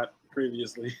forgot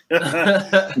previously.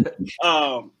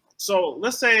 So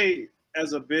let's say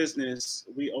as a business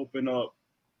we open up,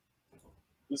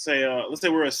 let's say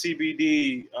we're a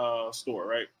CBD store,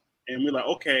 right? And we're like,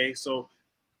 okay, so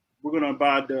we're gonna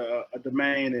buy a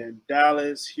domain in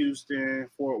Dallas, Houston,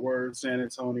 Fort Worth, San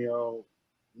Antonio,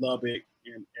 Lubbock,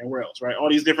 and where else, right? All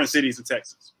these different cities in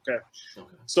Texas. Okay.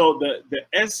 So the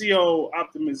SEO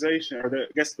optimization, or I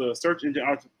guess the search engine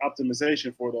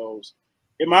optimization for those,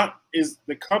 is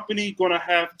the company going to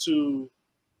have to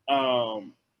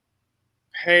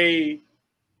pay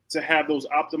to have those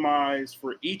optimized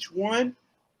for each one?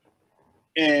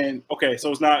 And okay,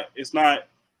 so it's not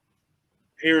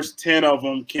here's 10 of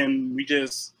them. Can we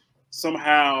just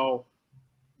somehow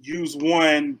use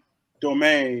one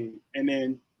domain and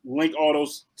then link all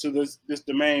those to this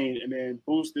domain and then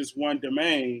boost this one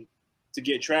domain to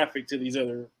get traffic to these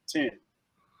other 10?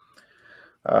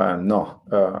 No,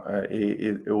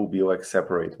 it will be like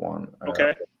separate one.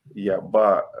 Okay. Yeah,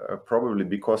 but probably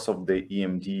because of the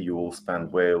EMD, you will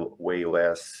spend way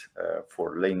less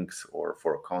for links or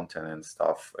for content and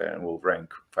stuff, and will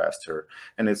rank faster.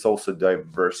 And it's also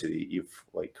diversity. If,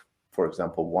 like, for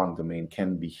example, one domain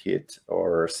can be hit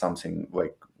or something,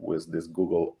 like with this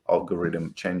Google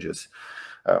algorithm changes,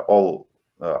 all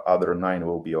other 9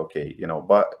 will be okay, you know.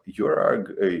 But you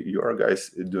are guys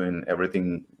doing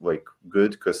everything like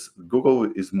good, because Google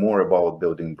is more about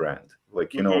building brand.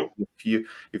 Like, you know,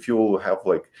 if you will have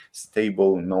like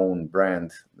stable known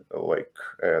brand, like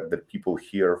that people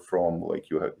hear from, like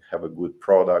you have a good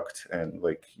product and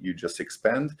like you just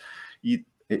expand,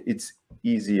 it's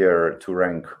easier to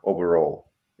rank overall.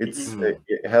 It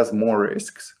has more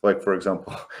risks. Like, for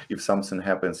example, if something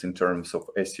happens in terms of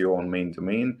SEO on main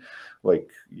domain,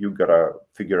 like you gotta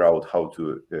figure out how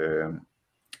to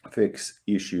fix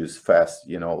issues fast,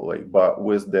 you know. Like, but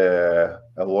with a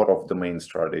lot of domain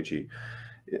strategy,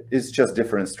 it's just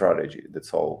different strategy.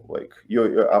 That's all. Like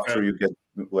you after you get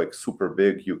like super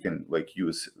big, you can like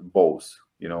use both,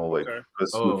 you know, like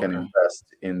because we can invest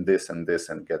in this and this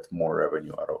and get more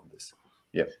revenue out of this.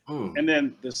 Yeah. And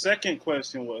then the second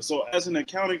question was, so as an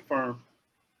accounting firm,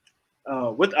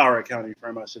 with our accounting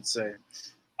firm, I should say,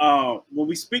 when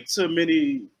we speak to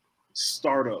many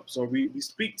startups, or we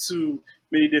speak to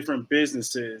many different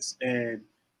businesses, and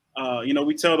you know,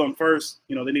 we tell them first,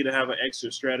 you know, they need to have an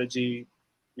exit strategy,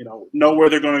 you know where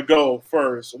they're going to go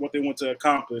first, what they want to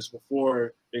accomplish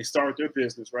before they start their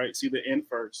business, right? See the end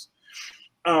first.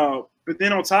 But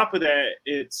then on top of that,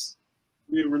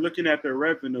 we're looking at their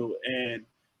revenue, and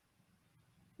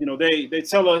you know, they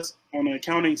tell us on the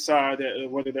accounting side that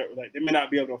whether they're like, they may not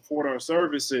be able to afford our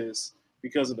services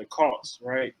because of the cost,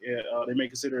 right? They may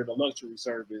consider it a luxury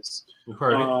service.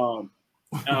 And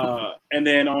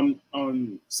then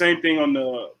on same thing on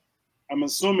the, I'm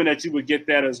assuming that you would get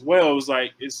that as well. It's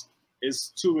like it's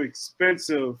too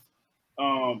expensive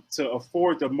to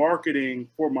afford the marketing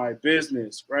for my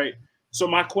business, right? So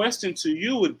my question to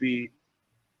you would be,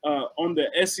 on the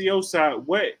SEO side,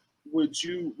 what would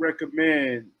you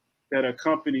recommend that a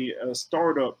company, a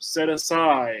startup, set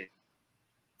aside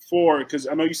for? Because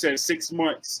I know you said 6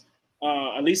 months,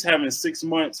 at least having 6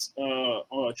 months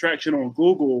traction on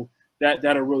Google,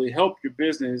 that'll really help your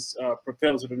business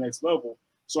propel to the next level.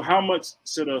 So how much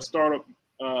should a startup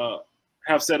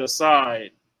have set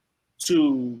aside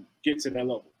to get to that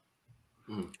level?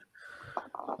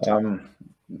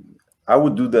 I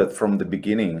would do that from the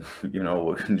beginning, you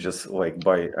know, just like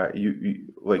by you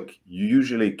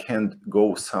usually can't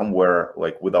go somewhere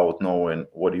like without knowing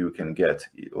what you can get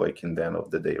like in the end of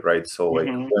the day, right? So like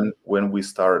when we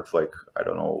start, like, I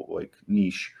don't know, like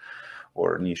niche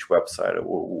website,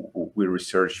 we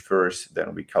research first,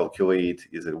 then we calculate,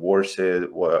 is it worth it,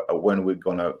 when we're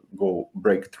gonna go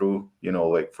breakthrough, you know,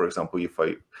 like for example,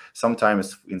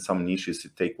 sometimes in some niches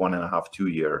it take 1.5 2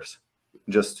 years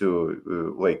just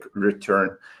to like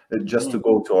return, just to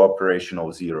go to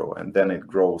operational zero, and then it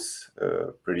grows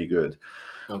pretty good.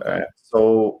 Okay.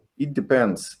 So it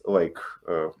depends, like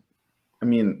I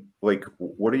mean, like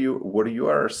what you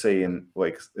are saying,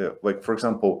 like for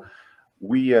example,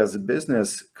 we as a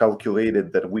business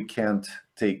calculated that we can't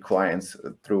take clients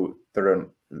through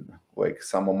like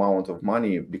some amount of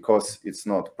money because it's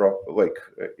not like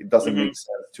it doesn't make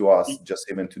sense to us just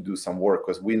even to do some work,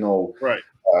 because we know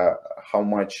how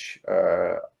much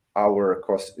our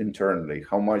cost internally,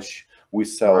 how much we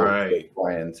sell to the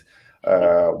client,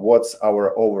 what's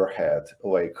our overhead,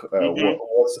 like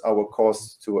what's our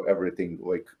cost to everything,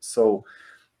 like so.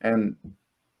 And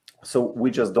so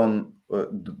we just don't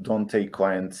take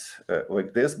clients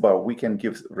like this, but we can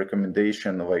give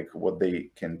recommendation like what they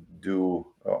can do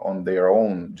on their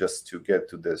own just to get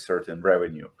to the certain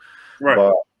revenue.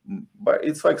 Right. But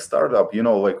it's like startup, you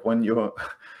know, like when you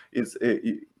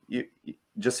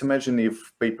just imagine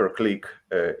if pay-per-click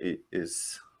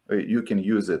is you can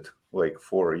use it like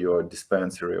for your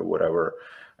dispensary or whatever,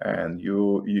 and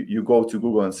you go to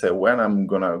Google and say, when I'm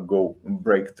gonna go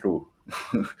break through.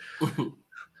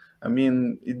 I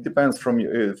mean, it depends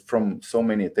from so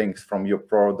many things, from your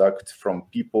product, from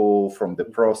people, from the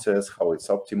process, how it's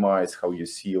optimized, how you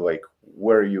see like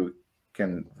where you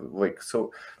can like.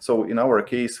 So in our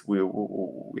case, we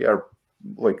are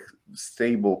like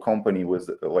stable company with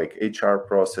like HR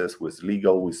process, with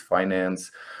legal, with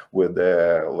finance, with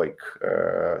like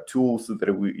tools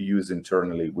that we use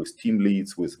internally, with team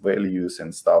leads, with values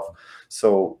and stuff.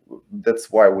 So that's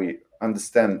why we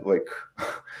understand, like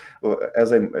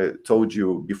as I told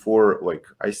you before, like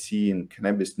I see in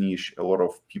cannabis niche a lot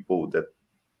of people that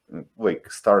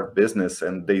like start business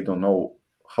and they don't know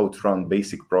how to run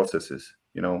basic processes,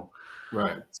 you know.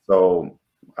 Right. So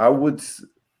I would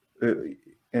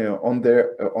on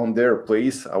their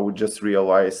place, I would just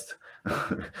realize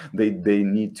they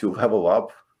need to level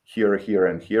up here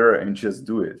and here and just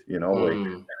do it, you know,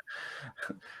 like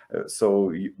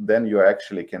so then you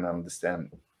actually can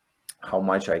understand how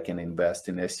much I can invest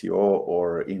in SEO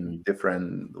or in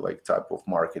different like type of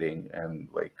marketing, and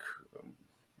like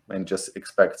and just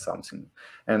expect something.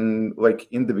 And like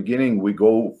in the beginning, we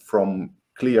go from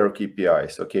clear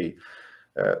KPIs. Okay,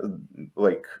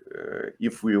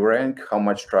 if we rank, how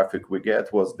much traffic we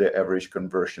get, what's the average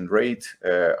conversion rate,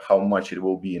 how much it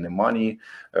will be in the money,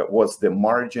 what's the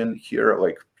margin here,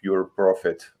 like pure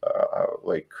profit,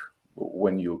 like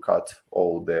when you cut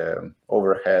all the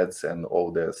overheads and all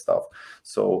the stuff.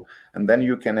 So, and then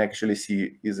you can actually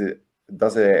see,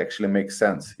 does it actually make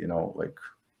sense, you know, like,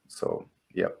 so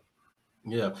yeah.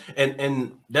 Yeah,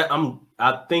 and that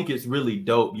I think it's really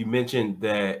dope. You mentioned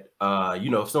that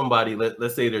you know, if somebody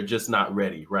let's say they're just not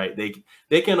ready, right?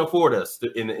 They can't afford us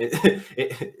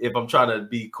if I'm trying to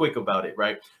be quick about it,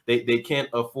 right? They can't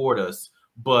afford us,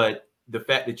 but the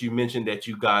fact that you mentioned that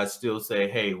you guys still say,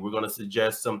 hey, we're going to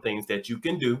suggest some things that you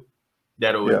can do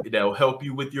that'll help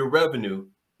you with your revenue,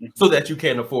 so that you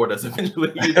can afford us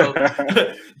eventually. You know,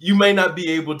 you may not be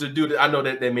able to do that. I know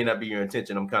that may not be your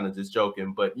intention. I'm kind of just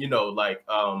joking, but you know, like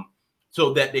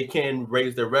so that they can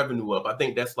raise their revenue up. I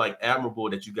think that's like admirable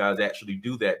that you guys actually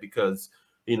do that, because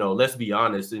you know, let's be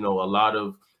honest, you know, a lot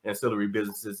of ancillary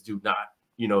businesses do not,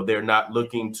 you know, they're not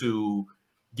looking to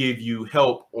give you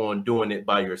help on doing it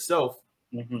by yourself.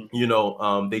 You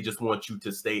know, they just want you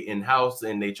to stay in-house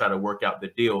and they try to work out the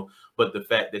deal. But the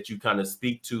fact that you kind of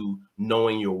speak to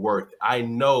knowing your worth, I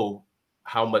know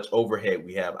how much overhead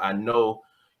we have. I know,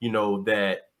 you know,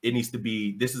 that it needs to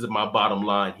be, this is my bottom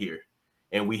line here,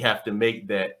 and we have to make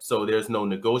that, so there's no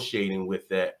negotiating with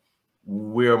that.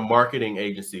 we're a marketing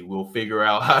agency. We'll figure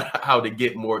out how to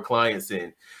get more clients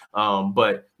in.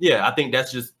 But yeah, I think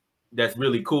that's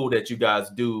really cool that you guys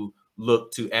do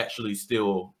look to actually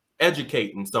still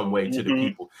educate in some way to the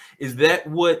people. Is that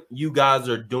what you guys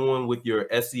are doing with your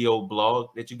SEO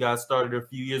blog that you guys started a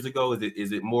few years ago?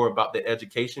 Is it more about the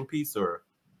education piece, or?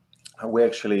 We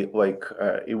actually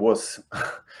it was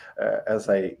as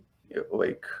I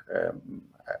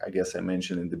I guess I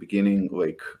mentioned in the beginning,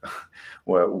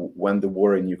 well, when the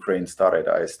war in Ukraine started,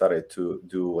 I started to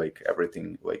do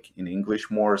everything in English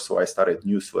more. So I started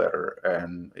newsletter,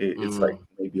 and it's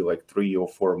maybe 3 or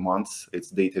 4 months.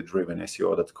 It's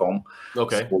datadrivenseo.com.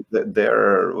 Okay. So there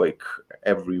are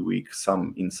every week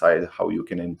some insight how you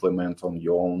can implement on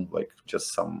your own,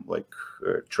 just some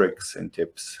tricks and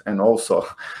tips, and also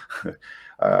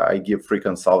I give free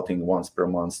consulting once per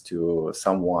month to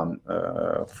someone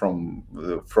from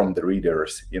the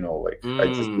readers. I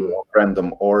just do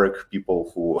random org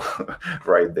people who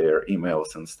write their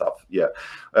emails and stuff. Yeah,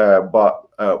 but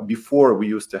before we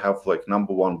used to have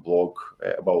 #1 blog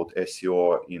about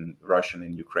SEO in Russian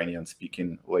and Ukrainian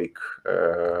speaking. We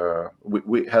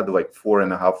had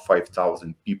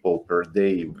 4,500-5,000 people per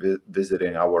day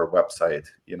visiting our website.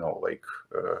 It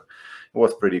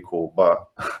was pretty cool, but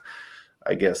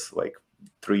I guess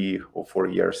 3 or 4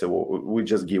 years ago, we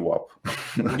just give up.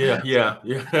 yeah.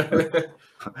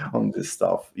 On this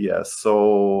stuff. Yeah.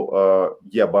 So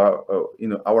but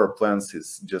our plans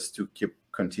is just to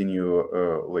continue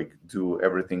do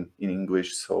everything in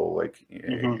English, so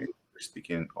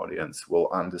speaking audience will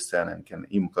understand and can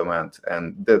implement.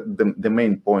 And the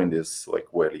main point is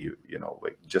where you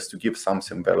just to give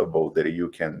something valuable that you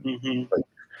can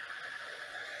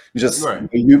just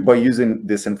by using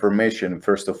this information.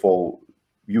 First of all,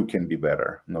 you can be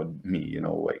better, not me.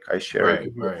 I share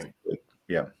it. Right.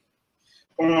 Yeah.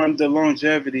 On the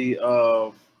longevity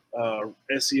of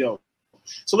SEO.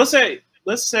 So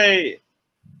let's say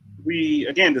we,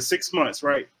 again, the 6 months,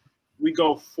 right? We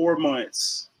go 4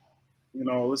 months.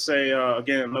 Let's say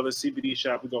again, another CBD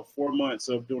shop. We go 4 months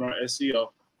of doing our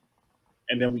SEO,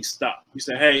 and then we stop. We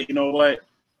say, hey, you know what?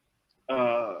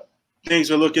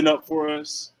 Things are looking up for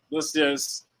us. Let's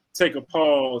just take a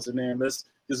pause, and then let's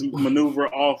just maneuver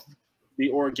off the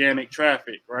organic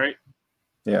traffic, right?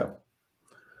 Yeah.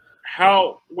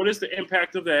 What is the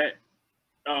impact of that,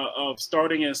 of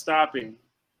starting and stopping?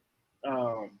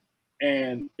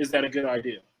 And is that a good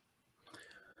idea?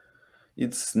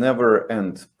 It's never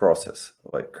end process.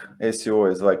 SEO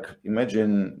is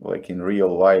imagine in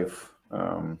real life.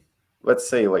 Let's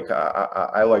say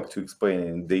I like to explain it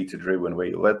in data-driven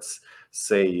way. Let's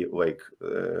say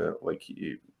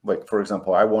for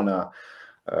example, I wanna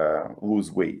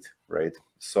lose weight, right?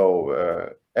 So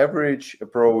average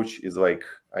approach is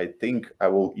I think I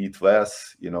will eat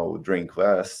less, drink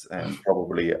less, and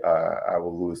probably I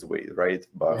will lose weight, right?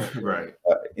 But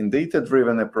in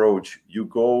data-driven approach, you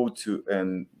go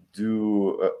and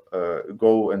do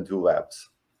labs.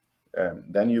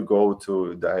 Then you go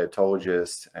to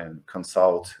dietologist and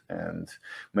consult, and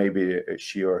maybe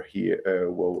she or he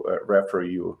will refer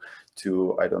you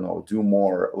to, I don't know, do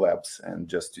more labs and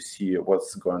just to see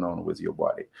what's going on with your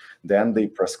body. Then they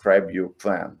prescribe you a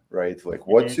plan, right?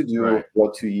 What to do,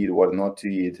 what to eat, what not to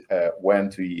eat, when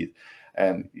to eat,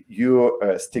 and you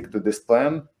stick to this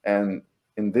plan. And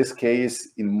in this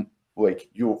case, you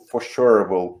for sure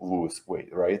will lose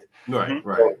weight, right? Right.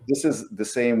 So this is the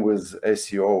same with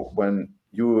SEO. When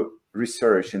you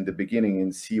research in the beginning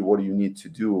and see what you need to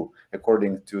do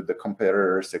according to the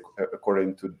competitors,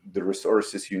 according to the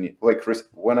resources you need.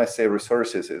 When I say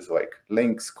resources, is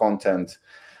links, content,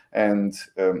 and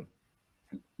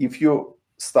if you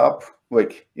stop,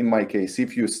 in my case,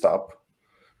 if you stop,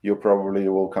 you probably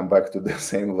will come back to the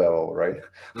same level, right?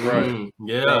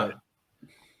 Yeah.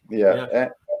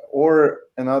 Or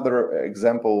another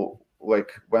example,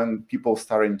 when people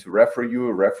starting to refer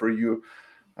you,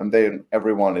 and then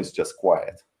everyone is just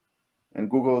quiet, and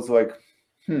Google is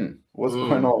what's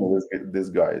going on with these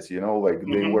guys? They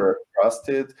were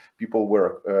trusted, people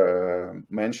were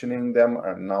mentioning them,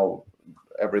 and now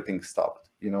everything stopped.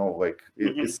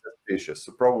 It's suspicious.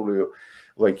 So probably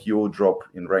you'll drop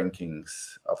in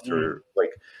rankings after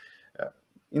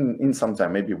in some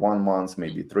time, maybe 1 month,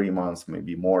 maybe 3 months,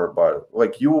 maybe more, but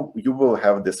you will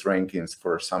have this rankings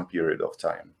for some period of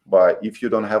time. But if you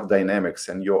don't have dynamics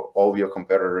and all your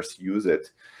competitors use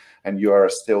it, and you are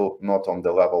still not on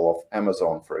the level of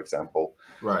Amazon, for example,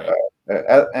 right?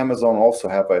 Amazon also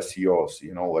have SEOs,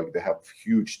 they have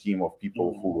huge team of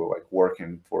people who are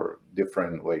working for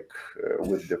different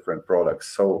with different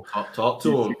products. So talk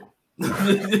to them,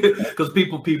 because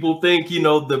people think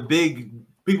the big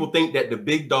people think that the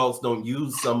big dogs don't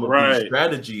use some of these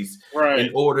strategies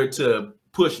in order to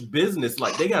push business.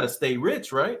 Like they got to stay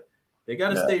rich, right? They got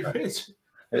to stay rich.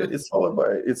 It's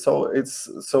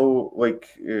so like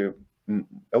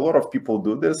a lot of people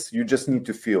do this. You just need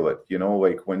to feel it, you know,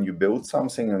 like when you build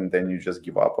something and then you just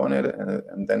give up on it,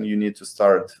 and then you need to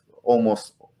start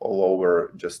almost all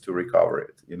over just to recover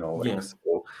it, you know, like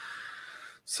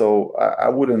so I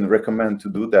wouldn't recommend to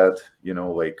do that, you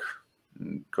know, like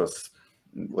because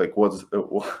like what's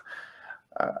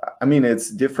I mean, it's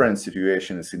different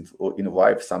situations in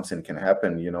life. Something can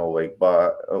happen, you know, like,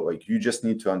 but like you just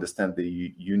need to understand that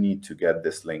you need to get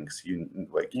these links. You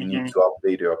need to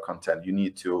update your content. You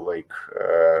need to like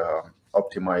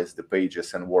optimize the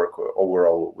pages and work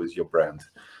overall with your brand.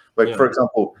 Like for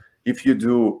example, if you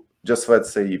do just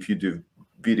let's say if you do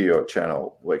video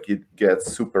channel, like it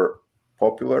gets super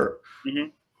popular,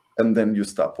 and then you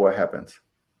stop. What happens?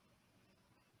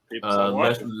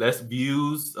 Less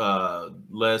views,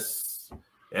 less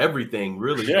everything.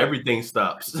 Really, everything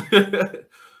stops.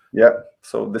 Yeah.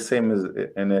 So the same as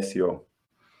in SEO.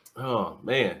 Oh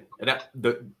man, and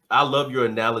I love your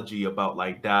analogy about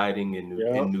like dieting and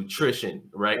nutrition,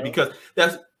 right? Because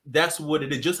that's what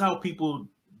it is. Just how people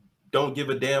don't give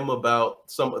a damn about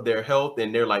some of their health,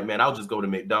 and they're like, man, I'll just go to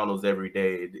McDonald's every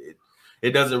day.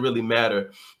 It doesn't really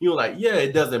matter. You're like, yeah,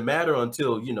 it doesn't matter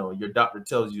until you know your doctor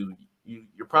tells you.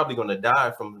 You're probably going to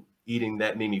die from eating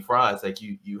that many fries. Like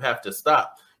you have to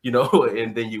stop, you know,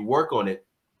 and then you work on it.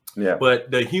 Yeah.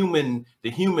 But the human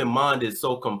mind is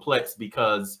so complex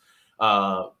because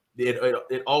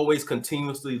it always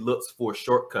continuously looks for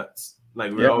shortcuts.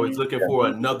 Like we're always looking for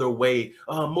another way,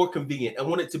 more convenient. I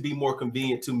want it to be more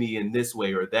convenient to me in this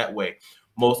way or that way.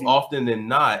 Most often than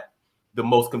not, the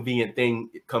most convenient thing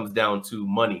it comes down to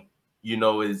money. You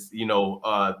know,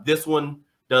 this one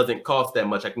doesn't cost that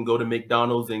much. I can go to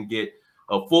McDonald's and get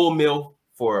a full meal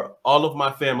for all of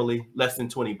my family, less than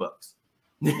 $20.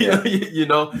 You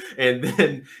know, and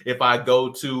then if I go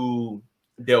to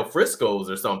Del Frisco's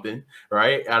or something,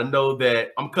 right? I know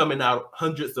that I'm coming out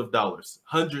hundreds of dollars,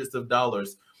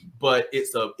 but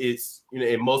it's you know,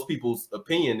 in most people's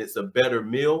opinion, it's a better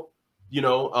meal. You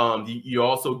know, you're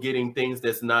also getting things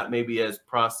that's not maybe as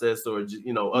processed or,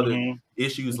 you know, other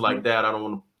issues like that. I don't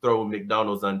want to throw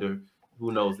McDonald's under.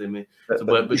 Who knows? I mean, so,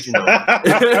 but you know,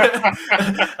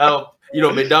 you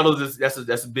know, McDonald's is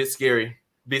that's a bit scary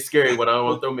when I don't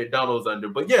want to throw McDonald's under.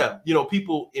 But yeah, you know,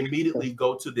 people immediately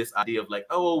go to this idea of like,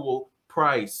 oh well,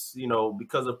 price. You know,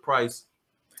 because of price,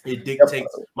 it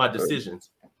dictates my decisions.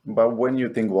 But when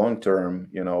you think long term,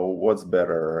 you know, what's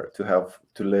better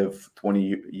to live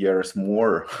 20 years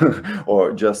more,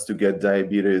 or just to get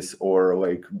diabetes or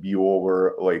like be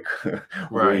over like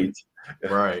weight.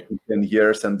 Right. 10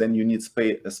 years, and then you need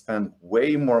to spend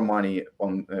way more money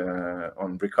on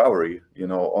recovery, you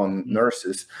know, on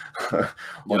nurses,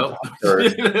 on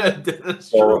doctors.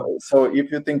 So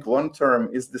if you think long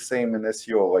term is the same in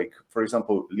SEO, like for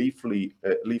example,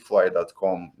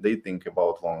 Leafly.com, they think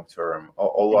about long term.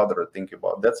 All other think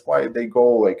about. That's why they go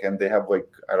like, and they have like,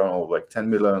 I don't know, like 10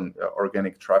 million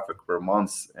organic traffic per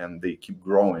month, and they keep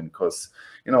growing because,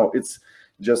 you know, it's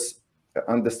just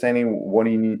understanding what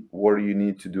you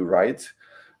need to do right,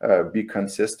 be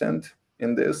consistent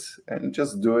in this, and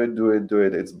just do it.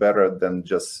 It's better than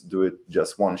just do it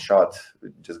just one shot,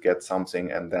 just get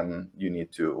something and then you need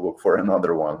to look for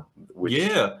another one.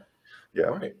 Right.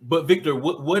 But Victor,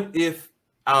 what if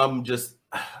I just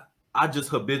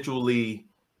habitually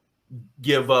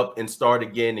give up and start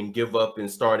again and give up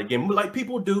and start again, like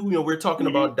people do? You know, we're talking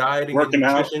about dieting and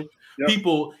nutrition.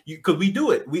 People, because we do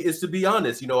it. It's to be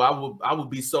honest, you know, I would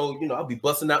be so, you know, I'll be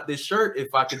busting out this shirt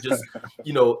if I could just,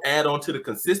 you know, add on to the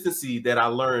consistency that I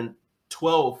learned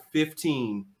 12,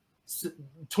 15,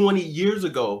 20 years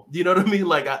ago. You know what I mean?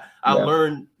 Like I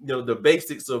learned, you know, the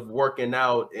basics of working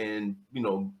out and, you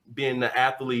know, being an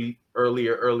athlete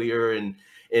earlier and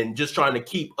just trying to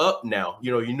keep up now.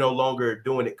 You know, you're no longer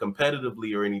doing it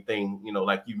competitively or anything, you know,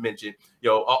 like you mentioned, you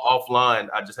know, offline.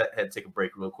 I just had to take a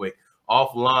break real quick.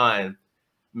 Offline,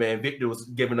 man, Victor was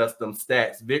giving us some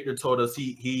stats. Victor told us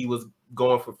he was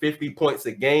going for 50 points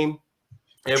a game.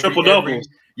 Triple doubles.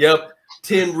 Yep.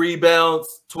 10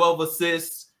 rebounds, 12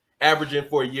 assists, averaging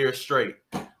for a year straight.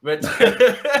 No,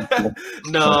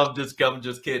 I'm just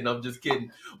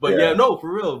kidding. But yeah, no,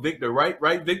 for real, Victor, right,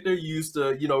 Victor? You used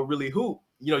to, you know, really hoop.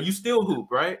 You know, you still hoop,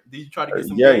 right? Did you try to get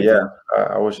some games?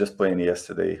 I was just playing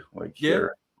yesterday, like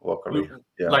here locally.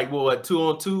 Like what,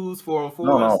 2-on-2s, 4-on-4s?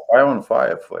 No,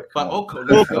 5-on-5. Like, okay,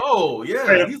 let's go.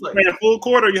 Yeah, he's like playing full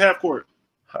court or you half court?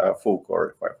 Full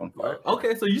court, 5-on-5.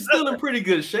 Okay, so you're still in pretty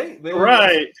good shape, man.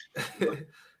 Right.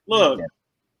 Look,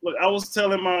 Look, I was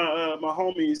telling my my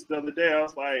homies the other day. I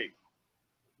was like,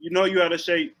 you know, you out of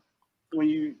shape when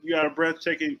you out of breath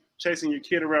chasing your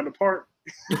kid around the park.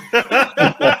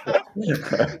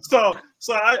 so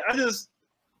I just,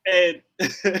 and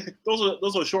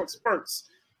those are short spurts.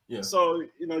 Yeah. So,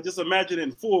 you know, just imagine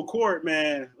in full court,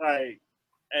 man. Like,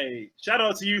 hey, shout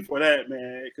out to you for that,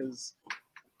 man, because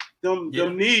them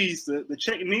knees, the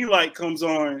check knee light comes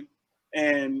on,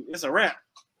 and it's a wrap.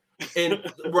 And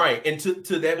right, and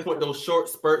to that point, those short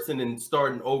spurts and then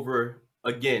starting over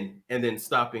again, and then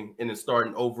stopping and then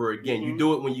starting over again. You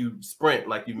do it when you sprint,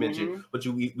 like you mentioned, but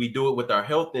we do it with our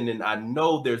health. And then I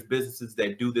know there's businesses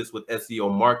that do this with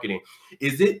SEO marketing.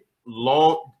 Does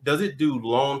it do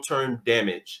long-term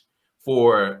damage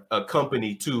for a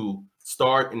company to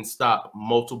start and stop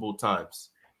multiple times?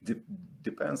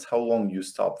 Depends how long you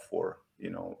stop for,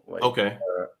 you know, like, okay.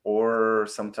 Or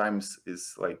sometimes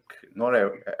it's like not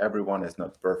everyone is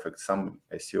not perfect. Some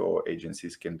SEO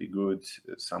agencies can be good,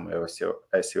 some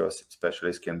SEO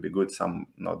specialists can be good, some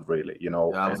not really, you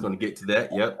know. I was going to get to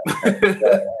that. Yep.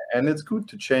 And it's good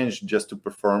to change just to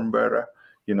perform better,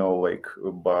 you know, like,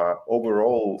 but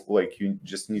overall, like, you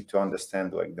just need to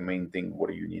understand, like, the main thing, what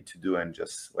do you need to do, and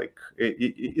just like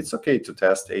it's okay to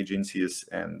test agencies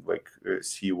and like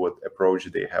see what approach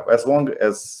they have, as long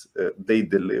as they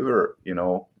deliver, you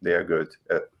know, they are good.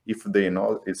 If they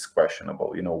know, it's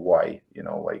questionable, you know, why, you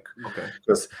know, like,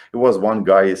 because it was one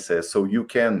guy says, so you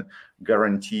can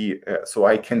guarantee, so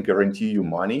I can guarantee you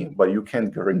money, but you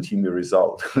can't guarantee me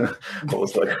result. I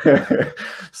was like,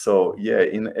 so yeah,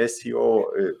 in SEO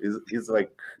is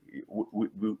like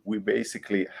we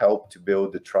basically help to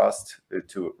build the trust,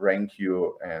 to rank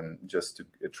you and just to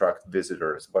attract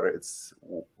visitors, but it's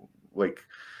like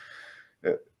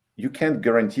you can't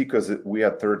guarantee, because we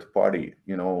are third party,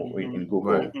 you know, in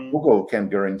Google. Google can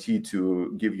guarantee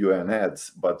to give you an ads,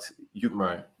 but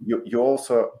you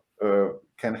also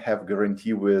can have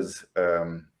guarantee with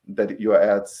that your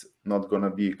ads not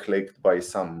gonna be clicked by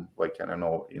some, like, I don't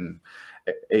know, in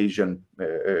Asian,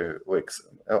 like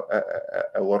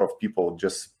a lot of people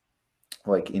just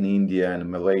like in India and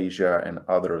Malaysia and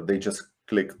other, they just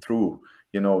click through,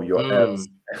 you know, your ads.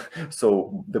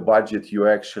 So the budget you're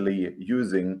actually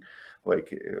using,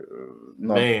 like,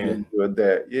 not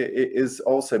there, it is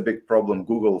also a big problem.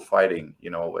 Google fighting, you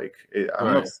know, like,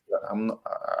 I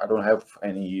don't have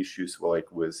any issues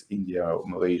like with India or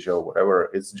Malaysia or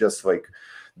whatever. It's just like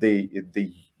they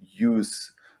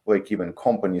use, like, even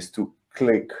companies to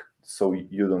click, so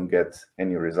you don't get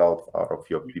any result out of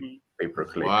your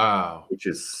pay-per-click. Wow, which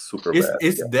is super bad.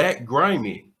 It's that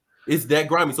grimy. It's that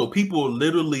grimy. So people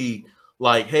literally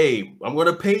like, hey, I'm going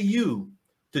to pay you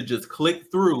to just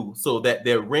click through so that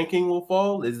their ranking will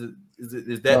fall. Is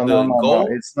that the goal?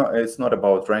 No, it's not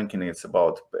about ranking. It's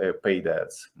about paid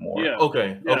ads more. Yeah.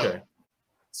 Okay. Yeah. Okay.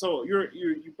 So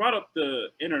you brought up the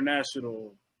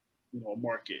international, you know,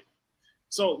 market.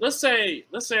 So let's say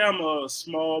I'm a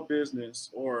small business,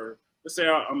 or let's say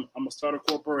I'm a start a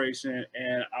corporation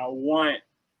and I want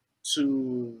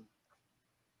to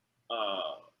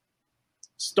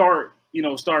start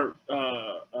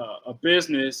a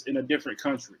business in a different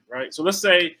country, right? So let's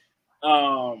say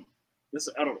Ghana. Let's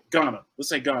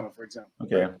say Ghana, for example.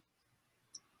 Okay. Right?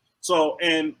 So,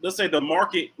 and let's say the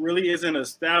market really isn't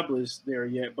established there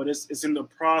yet, but it's in the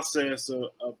process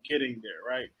of getting there,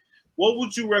 right? What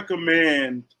would you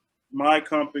recommend my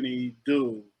company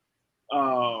do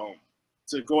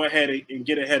to go ahead and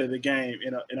get ahead of the game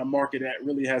in a market that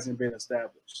really hasn't been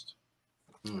established?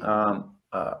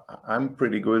 I'm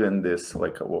pretty good in this,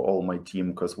 like all my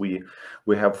team, because we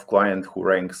have client who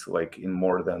ranks like in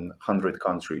more than 100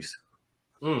 countries.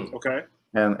 Okay.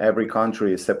 And every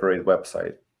country is separate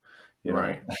website. You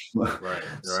know? Right.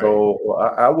 So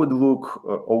I would look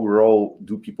overall,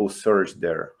 do people search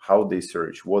there, how they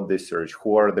search, what they search,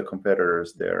 who are the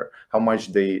competitors there, how much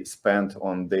they spend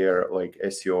on their like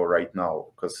SEO right now,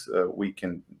 because we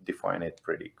can define it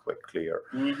pretty clear.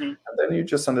 And then you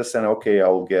just understand, okay,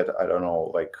 I'll get, I don't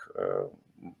know, like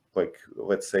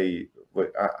let's say,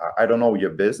 I don't know your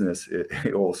business,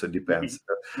 it also depends.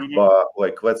 But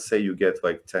like, let's say you get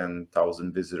like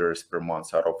 10,000 visitors per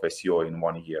month out of SEO in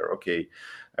 1 year. Okay,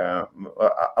 I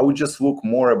would just look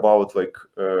more about like,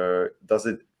 does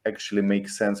it actually make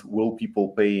sense? Will people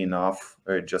pay enough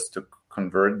just to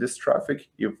convert this traffic?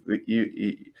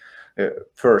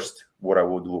 First, what I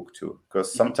would look to,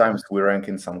 because sometimes we rank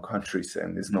in some countries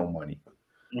and there's no money.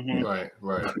 Right.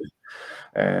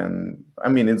 And I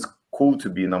mean, it's cool to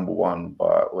be number one,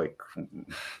 but like,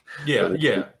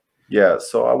 yeah. Yeah,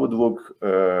 so I would look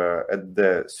at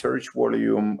the search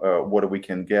volume, what we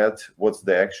can get, what's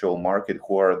the actual market,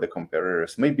 who are the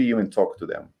competitors, maybe even talk to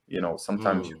them. You know,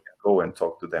 sometimes you can go and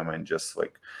talk to them and just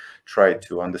like try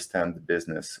to understand the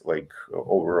business, like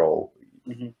overall.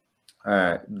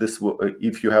 This will,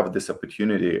 if you have this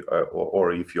opportunity,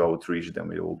 or if you outreach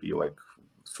them, it will be like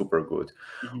super good.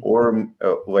 Or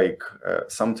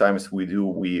sometimes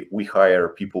we hire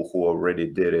people who already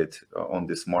did it on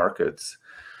these markets,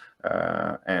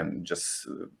 and just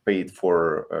paid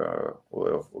for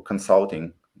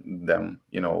consulting them,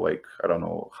 you know, like, I don't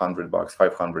know, $100,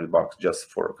 $500 just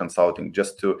for consulting,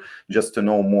 just to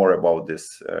know more about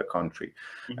this country,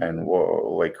 and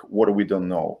like what we don't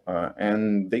know,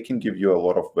 and they can give you a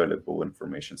lot of valuable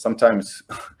information. Sometimes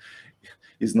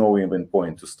is no even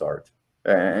point to start,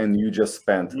 and you just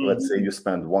spent, let's say you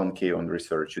spend 1K on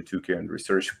research or 2K on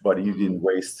research, but you didn't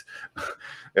waste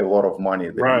a lot of money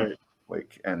that right.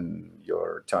 like, and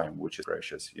your time, which is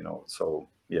precious, you know. So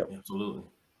yeah, absolutely.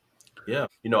 Yeah,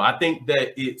 you know, I think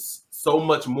that it's so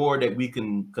much more that we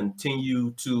can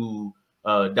continue to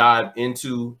dive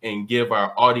into and give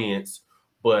our audience,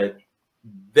 but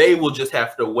they will just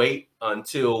have to wait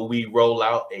until we roll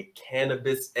out a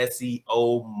Cannabis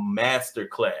SEO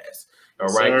Masterclass. All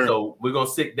right, sir. So we're gonna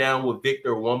sit down with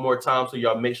Victor one more time, so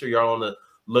y'all make sure y'all on the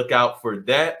lookout for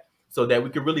that, so that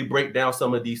we can really break down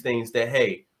some of these things that,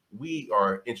 hey, we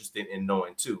are interested in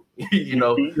knowing too. You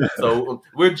know, so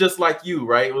we're just like you,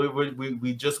 right?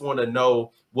 We just want to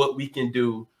know what we can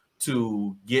do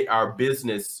to get our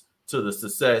business to the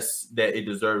success that it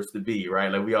deserves to be, right?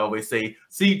 Like we always say,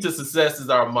 seed to success is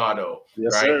our motto,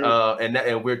 right?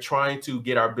 And we're trying to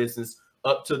get our business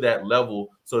up to that level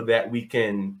so that we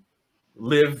can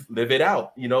live it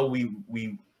out. You know,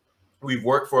 we've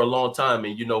worked for a long time,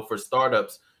 and you know, for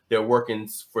startups, they're working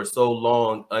for so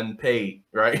long unpaid,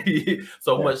 right?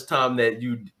 So much time that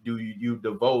you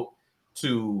devote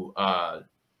to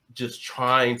just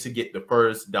trying to get the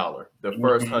first dollar, the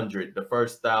first 100, the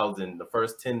first 1,000, the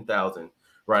first 10,000,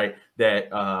 right?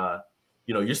 That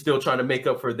you know, you're still trying to make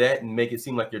up for that and make it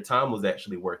seem like your time was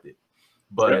actually worth it.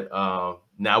 But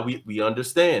now we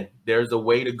understand there's a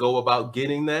way to go about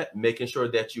getting that, making sure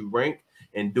that you rank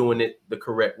and doing it the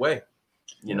correct way,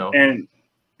 you know.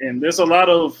 And there's a lot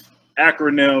of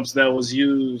acronyms that was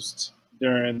used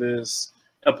during this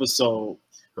episode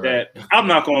that I'm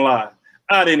not gonna lie,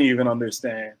 I didn't even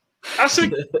understand. I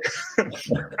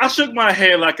shook my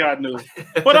head like I knew,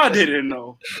 but I didn't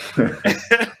know.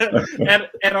 and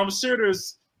I'm sure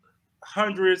there's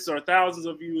hundreds or thousands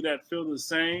of you that feel the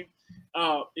same.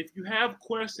 If you have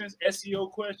questions,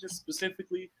 SEO questions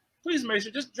specifically, please make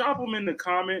sure, just drop them in the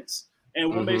comments,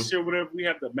 and we'll make sure whenever we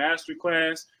have the master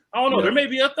class, I don't know, there may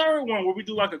be a third one where we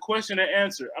do like a question and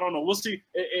answer. I don't know. We'll see.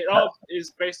 It all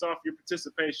is based off your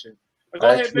participation. Go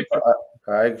ahead, Victor.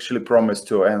 I actually promise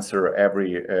to answer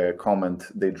every comment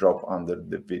they drop under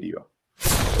the video.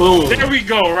 Boom. There we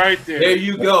go, right there. There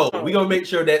you go. We're going to make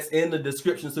sure that's in the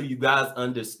description so you guys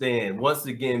understand. Once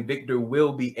again, Victor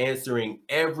will be answering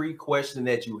every question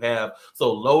that you have. So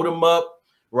load them up.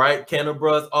 Right,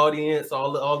 Cannabis audience,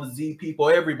 all the Z people,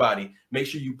 everybody, make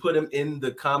sure you put them in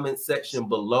the comment section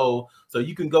below so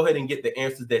you can go ahead and get the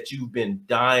answers that you've been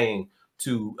dying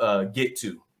to get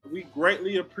to. We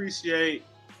greatly appreciate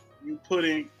you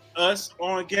putting us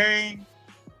on game,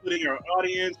 putting our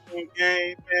audience on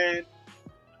game, man.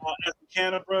 As a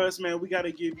Cannabis, man, we got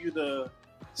to give you the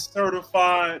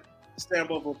certified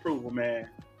stamp of approval, man.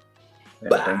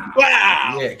 Wow.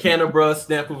 Yeah, Cannabis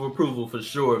stamp of approval for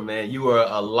sure, man. You are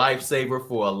a lifesaver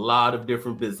for a lot of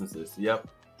different businesses. Yep.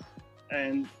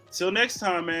 And till next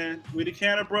time, man, we the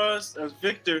Cannabis. That's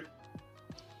Victor.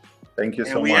 Thank you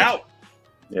so much. We out.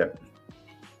 Yeah.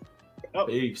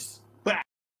 Peace.